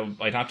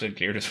have to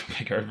clear this with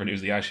my girlfriend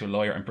who's the actual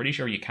lawyer. I'm pretty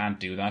sure you can't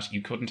do that.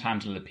 You couldn't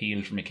handle an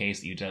appeal from a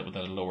case that you dealt with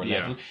at a lower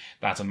level.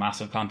 That's a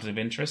massive conflict of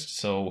interest.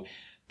 So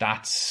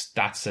That's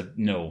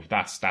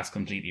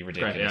completely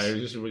ridiculous. Right,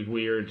 it was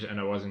weird, and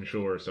I wasn't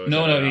sure. So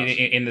no,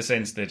 in the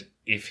sense that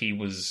if he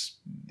was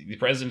the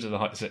president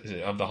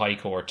of the High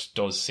Court,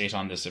 does sit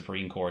on the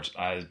Supreme Court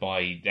as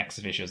by ex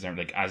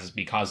officios,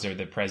 because they're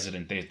the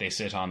president, they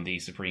sit on the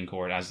Supreme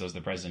Court, as does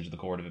the president of the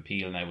Court of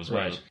Appeal now as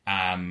well.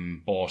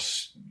 Right.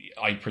 But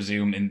I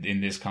presume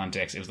in this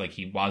context, it was like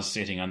he was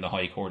sitting on the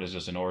High Court as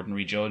just an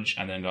ordinary judge,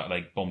 and then got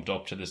like bumped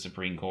up to the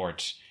Supreme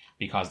Court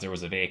because there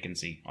was a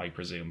vacancy, I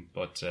presume.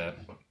 But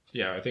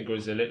yeah, I think it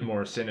was a little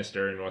more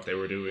sinister in what they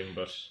were doing,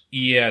 but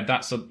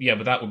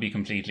but that would be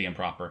completely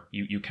improper.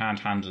 You can't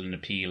handle an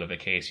appeal of a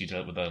case you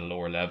dealt with at a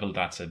lower level.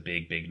 That's a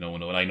big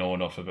no-no, and I know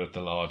enough about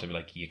the law to be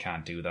like, you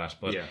can't do that.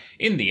 But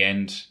in the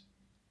end,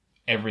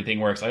 everything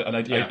works.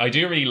 I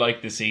do really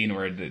like the scene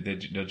where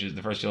the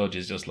first judge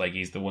is just like,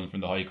 he's the one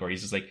from the High Court.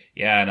 He's just like,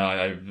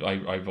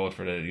 I vote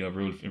for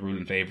the rule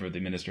in favour of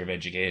the Minister of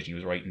Education. He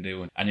was right in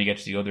doing. And you get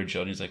to the other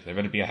judge, and he's like, there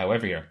better be a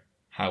however here.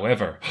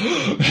 However,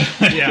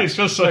 it's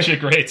just such a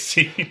great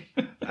scene.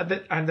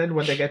 And then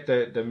when they get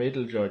the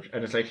middle judge,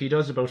 and it's like he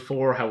does about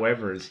 4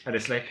 howevers, and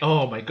it's like,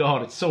 oh my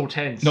god, it's so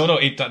tense. No,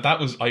 that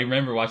was, I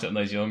remember watching it when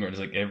I was younger, and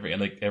it's like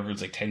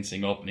everyone's like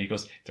tensing up, and he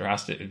goes, there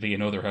has to be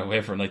another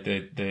however, and like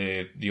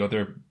the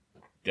other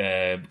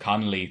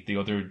Connolly, the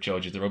other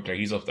judges, they're up there.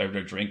 He's up there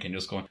drinking,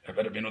 just going, there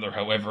better be another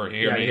however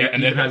here.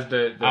 And then has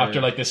the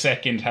after like the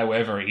second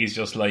however, he's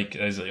just like,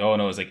 oh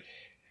no, it's like.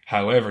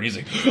 However, he's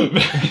like,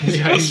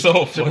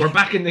 so we're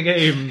back in the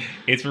game.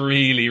 It's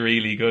really,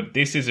 really good.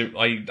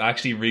 I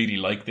actually really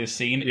like this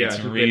scene. Yeah, it's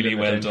really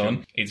well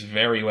done. It's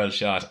very well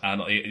shot,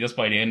 and just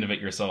by the end of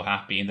it, you're so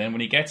happy. And then when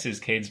he gets his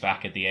kids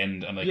back at the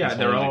end, and like,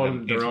 they're all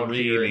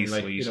really hearing,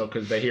 sweet. Like,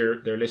 because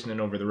they're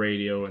listening over the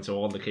radio, and so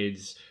all the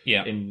kids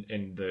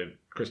in the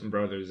Christian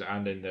Brothers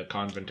and in the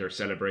convent are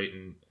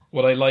celebrating.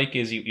 What I like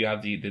is you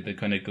have the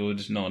kind of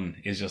good nun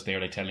is just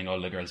there, like, telling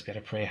all the girls, better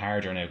pray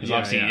harder now. Because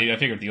obviously, I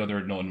figured the other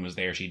nun was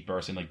there, she'd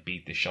burst and like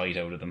beat the shite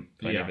out of them,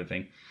 kind of a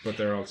thing. But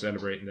they're all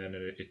celebrating then,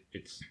 and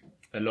it's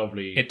a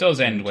lovely... It does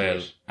end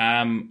well.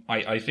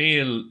 I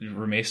feel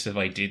remiss if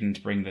I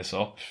didn't bring this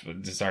up.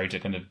 Sorry to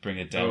kind of bring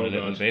it down a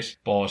little bit.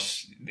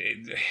 But...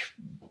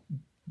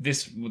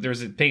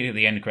 there's a thing at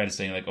the end credits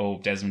saying like, oh,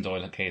 Desmond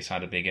Doyle case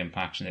had a big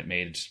impact and it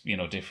made,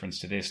 difference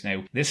to this.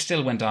 Now, this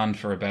still went on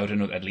for about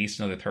at least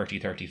another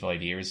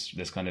 35 years,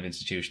 this kind of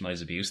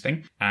institutionalized abuse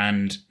thing.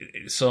 And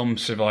some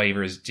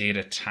survivors did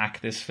attack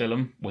this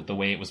film with the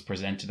way it was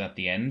presented at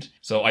the end.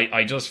 So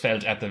I just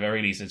felt at the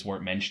very least it's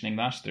worth mentioning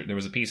that. There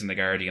was a piece in The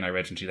Guardian I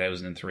read in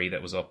 2003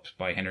 that was up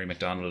by Henry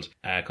MacDonald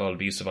called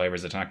Abuse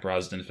Survivors Attack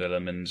Brosnan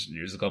Film. And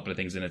there's a couple of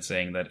things in it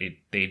saying that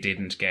they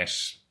didn't get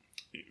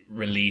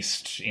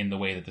released in the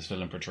way that this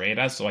film portrayed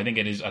as. So I think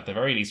it is at the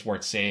very least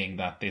worth saying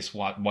that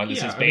while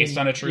this is based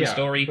on a true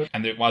story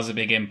and there was a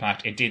big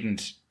impact, it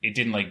didn't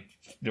like,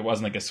 there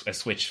wasn't like a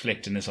switch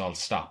flicked and this all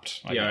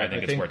stopped. I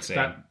think it's worth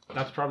saying.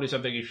 That's probably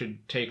something you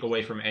should take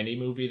away from any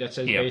movie that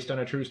says based on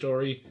a true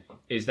story,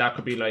 is that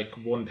could be like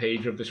one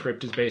page of the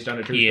script is based on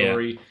a true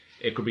story.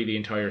 It could be the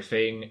entire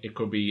thing. It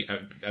could be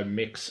a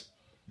mix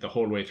the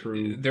whole way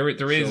through. There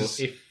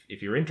is...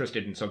 If you're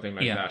interested in something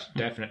like that,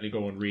 definitely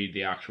go and read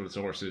the actual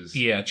sources.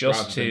 Yeah, just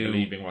rather than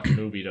believing what the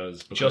movie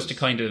does. Just to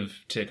kind of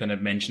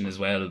mention as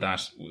well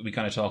that we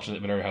kind of talked a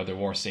little bit about how there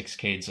were 6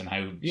 kids and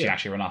how she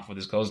actually ran off with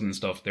his cousin and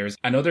stuff. There's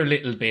another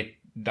little bit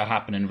that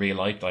happened in real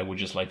life that I would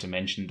just like to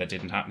mention that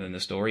didn't happen in the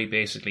story.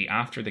 Basically,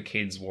 after the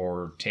kids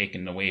were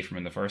taken away from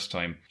him the first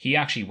time, he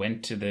actually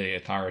went to the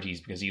authorities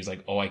because he was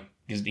like,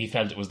 because he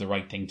felt it was the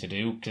right thing to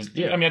do. Because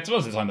I mean, I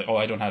suppose it's on like,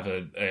 I don't have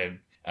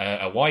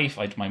a wife,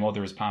 my mother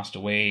has passed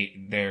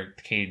away, their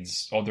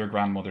kids, their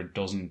grandmother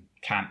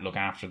can't look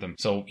after them.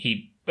 So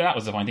that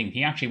was the fine thing.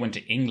 He actually went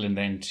to England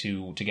then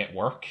to get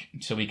work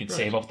so he could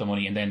save up the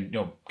money and then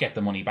get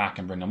the money back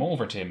and bring them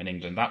over to him in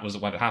England. That was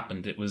what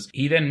happened.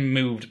 He then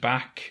moved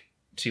back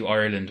to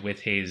Ireland with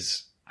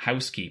his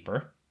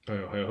housekeeper.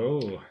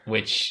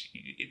 Which,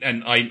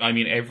 and I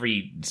mean,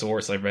 every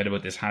source I've read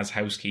about this has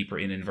housekeeper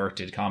in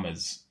inverted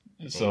commas.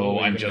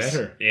 So I'm just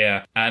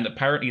better. And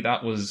apparently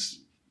that was,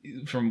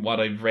 from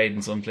what I've read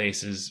in some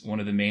places, one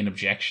of the main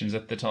objections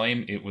at the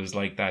time. It was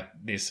like that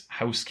this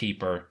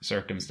housekeeper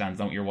circumstance,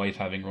 not your wife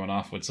having run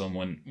off with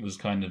someone, was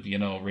kind of,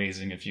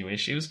 raising a few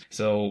issues.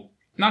 So,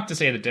 not to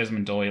say that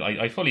Desmond Doyle,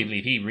 I fully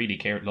believe he really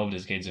loved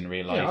his kids in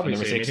real life. And there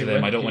were 6 of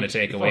them. I don't want to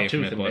take away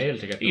from it, but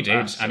he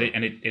did. And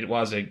it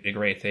was a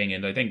great thing.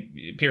 And I think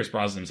Pierce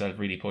Brosnan himself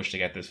really pushed to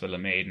get this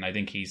film made. And I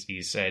think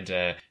he said,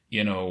 a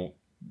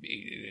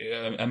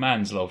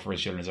man's love for his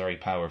children is a very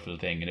powerful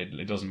thing, and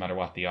it doesn't matter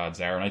what the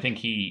odds are. And I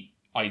think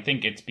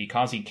it's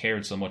because he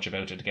cared so much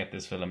about it to get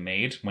this film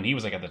made. When he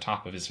was like at the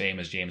top of his fame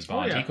as James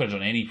Bond, he could have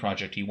done any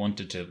project he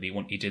wanted to.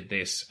 He did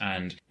this,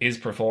 and his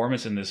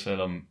performance in this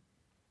film,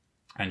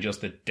 and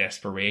just the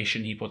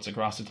desperation he puts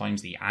across at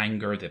times, the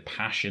anger, the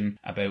passion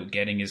about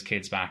getting his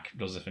kids back,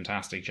 does a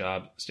fantastic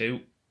job. Stu,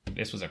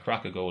 this was a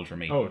crock of gold for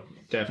me. Oh,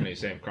 definitely,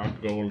 same crock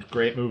of gold.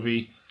 Great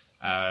movie.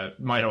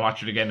 Might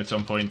watch it again at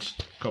some point,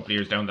 a couple of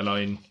years down the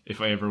line,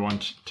 if I ever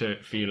want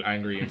to feel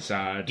angry and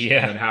sad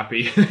and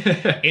happy.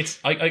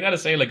 I gotta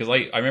say, like,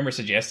 because I remember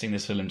suggesting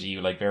this film to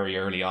you, like, very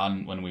early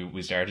on when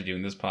we started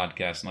doing this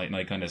podcast, and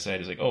I kind of said,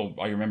 it's like, oh,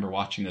 I remember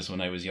watching this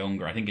when I was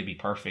younger. I think it'd be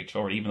perfect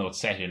for it, even though it's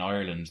set in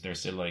Ireland. There's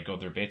still, like,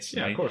 other bits.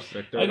 Yeah, of course.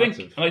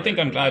 I think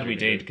I'm glad we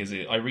did, because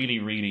I really,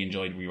 really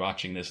enjoyed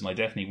rewatching this, and I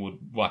definitely would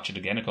watch it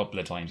again a couple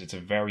of times. It's a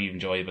very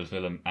enjoyable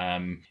film.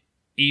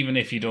 Even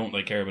if you don't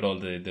like care about all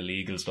the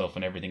legal stuff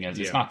and everything else,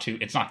 it's not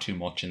too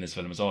much in this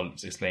film. It's all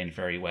explained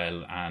very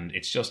well, and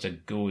it's just a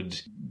good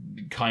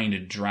kind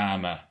of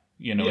drama.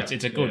 You know,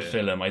 it's a good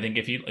film. I think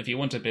if you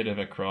want a bit of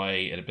a cry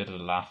and a bit of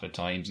a laugh at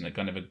times and a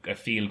kind of a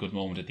feel good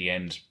moment at the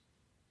end,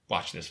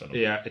 watch this film.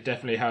 Yeah, it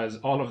definitely has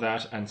all of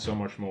that and so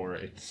much more.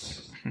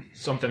 It's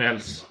something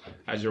else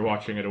as you're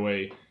watching it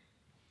away.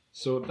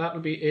 So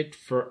that'll be it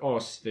for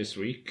us this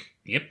week.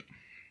 Yep.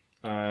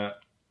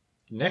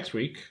 Next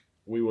week,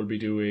 we will be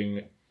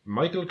doing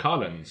Michael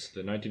Collins,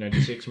 the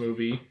 1996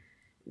 movie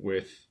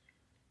with,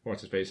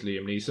 what's his face,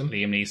 Liam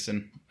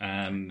Neeson.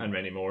 And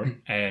many more.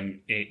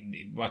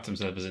 Watts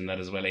himself is in that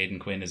as well. Aidan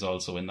Quinn is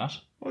also in that.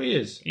 Oh, he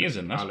is? He is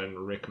in that. Alan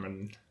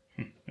Rickman.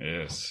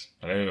 Yes.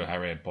 Hello,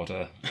 Harry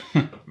Potter.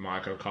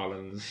 Michael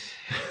Collins.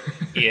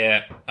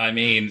 Yeah, I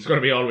mean... It's going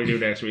to be all we do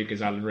next week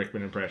is Alan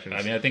Rickman impressions.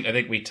 I mean, I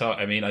think we talk...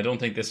 I mean, I don't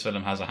think this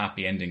film has a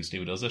happy ending,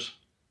 Stu, does it?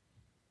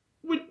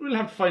 We'll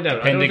have to find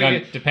out.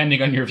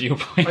 Depending on your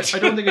viewpoint. I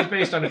don't think it's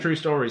based on a true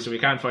story, so we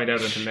can't find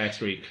out until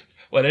next week.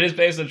 Well, it is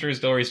based on true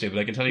stories, Stu, but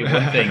I can tell you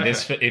one thing.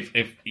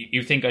 If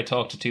you think I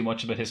talked too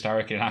much about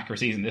historical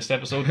inaccuracies in this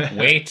episode,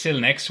 wait till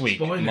next week.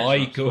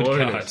 Spoilers, good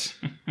God.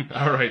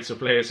 All right, so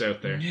play us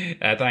out there.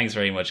 Thanks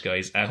very much,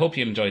 guys. I hope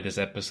you enjoyed this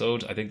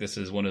episode. I think this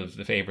is one of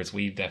the favourites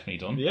we've definitely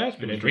done. Yeah, it's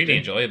been really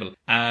enjoyable.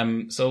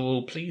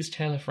 So please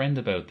tell a friend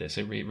about this.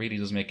 It really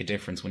does make a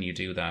difference when you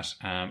do that.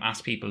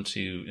 Ask people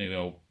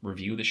to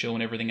review the show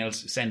and everything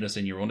else. Send us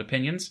in your own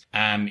opinions.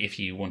 If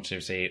you want to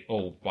say,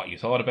 what you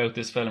thought about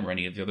this film or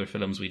any of the other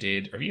films we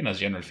did, or even as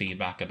general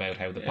feedback about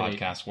how the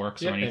podcast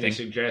works or anything. Any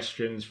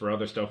suggestions for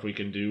other stuff we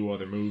can do,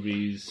 other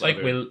movies.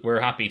 We're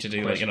happy to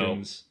do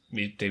questions.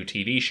 We do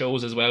TV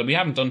shows as well. We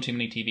haven't done too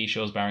many TV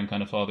shows barring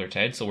kind of Father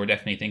Ted, so we're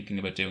definitely thinking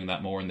about doing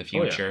that more in the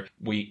future.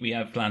 Oh, yeah. We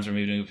have plans for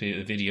moving to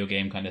a video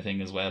game kind of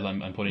thing as well.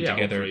 I'm putting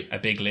together a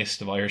big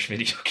list of Irish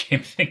video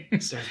game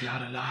things. There's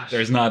not a lot.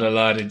 There's not a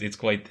lot. It's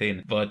quite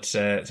thin. But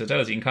so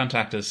tell us, you can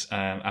contact us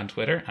on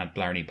Twitter at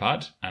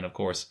BlarneyPod, and of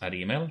course at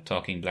email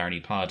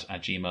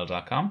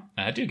talkingblarneypod@gmail.com.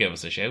 Do give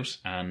us a shout,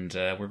 and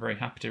we're very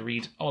happy to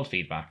read all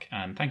feedback.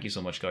 And thank you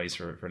so much, guys,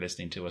 for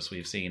listening to us.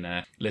 We've seen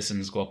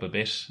listens go up a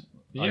bit.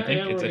 I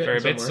think it's a fair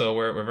bit, so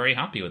we're very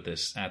happy with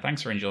this.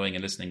 Thanks for enjoying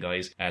and listening,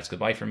 guys. It's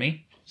goodbye from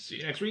me. See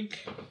you next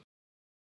week.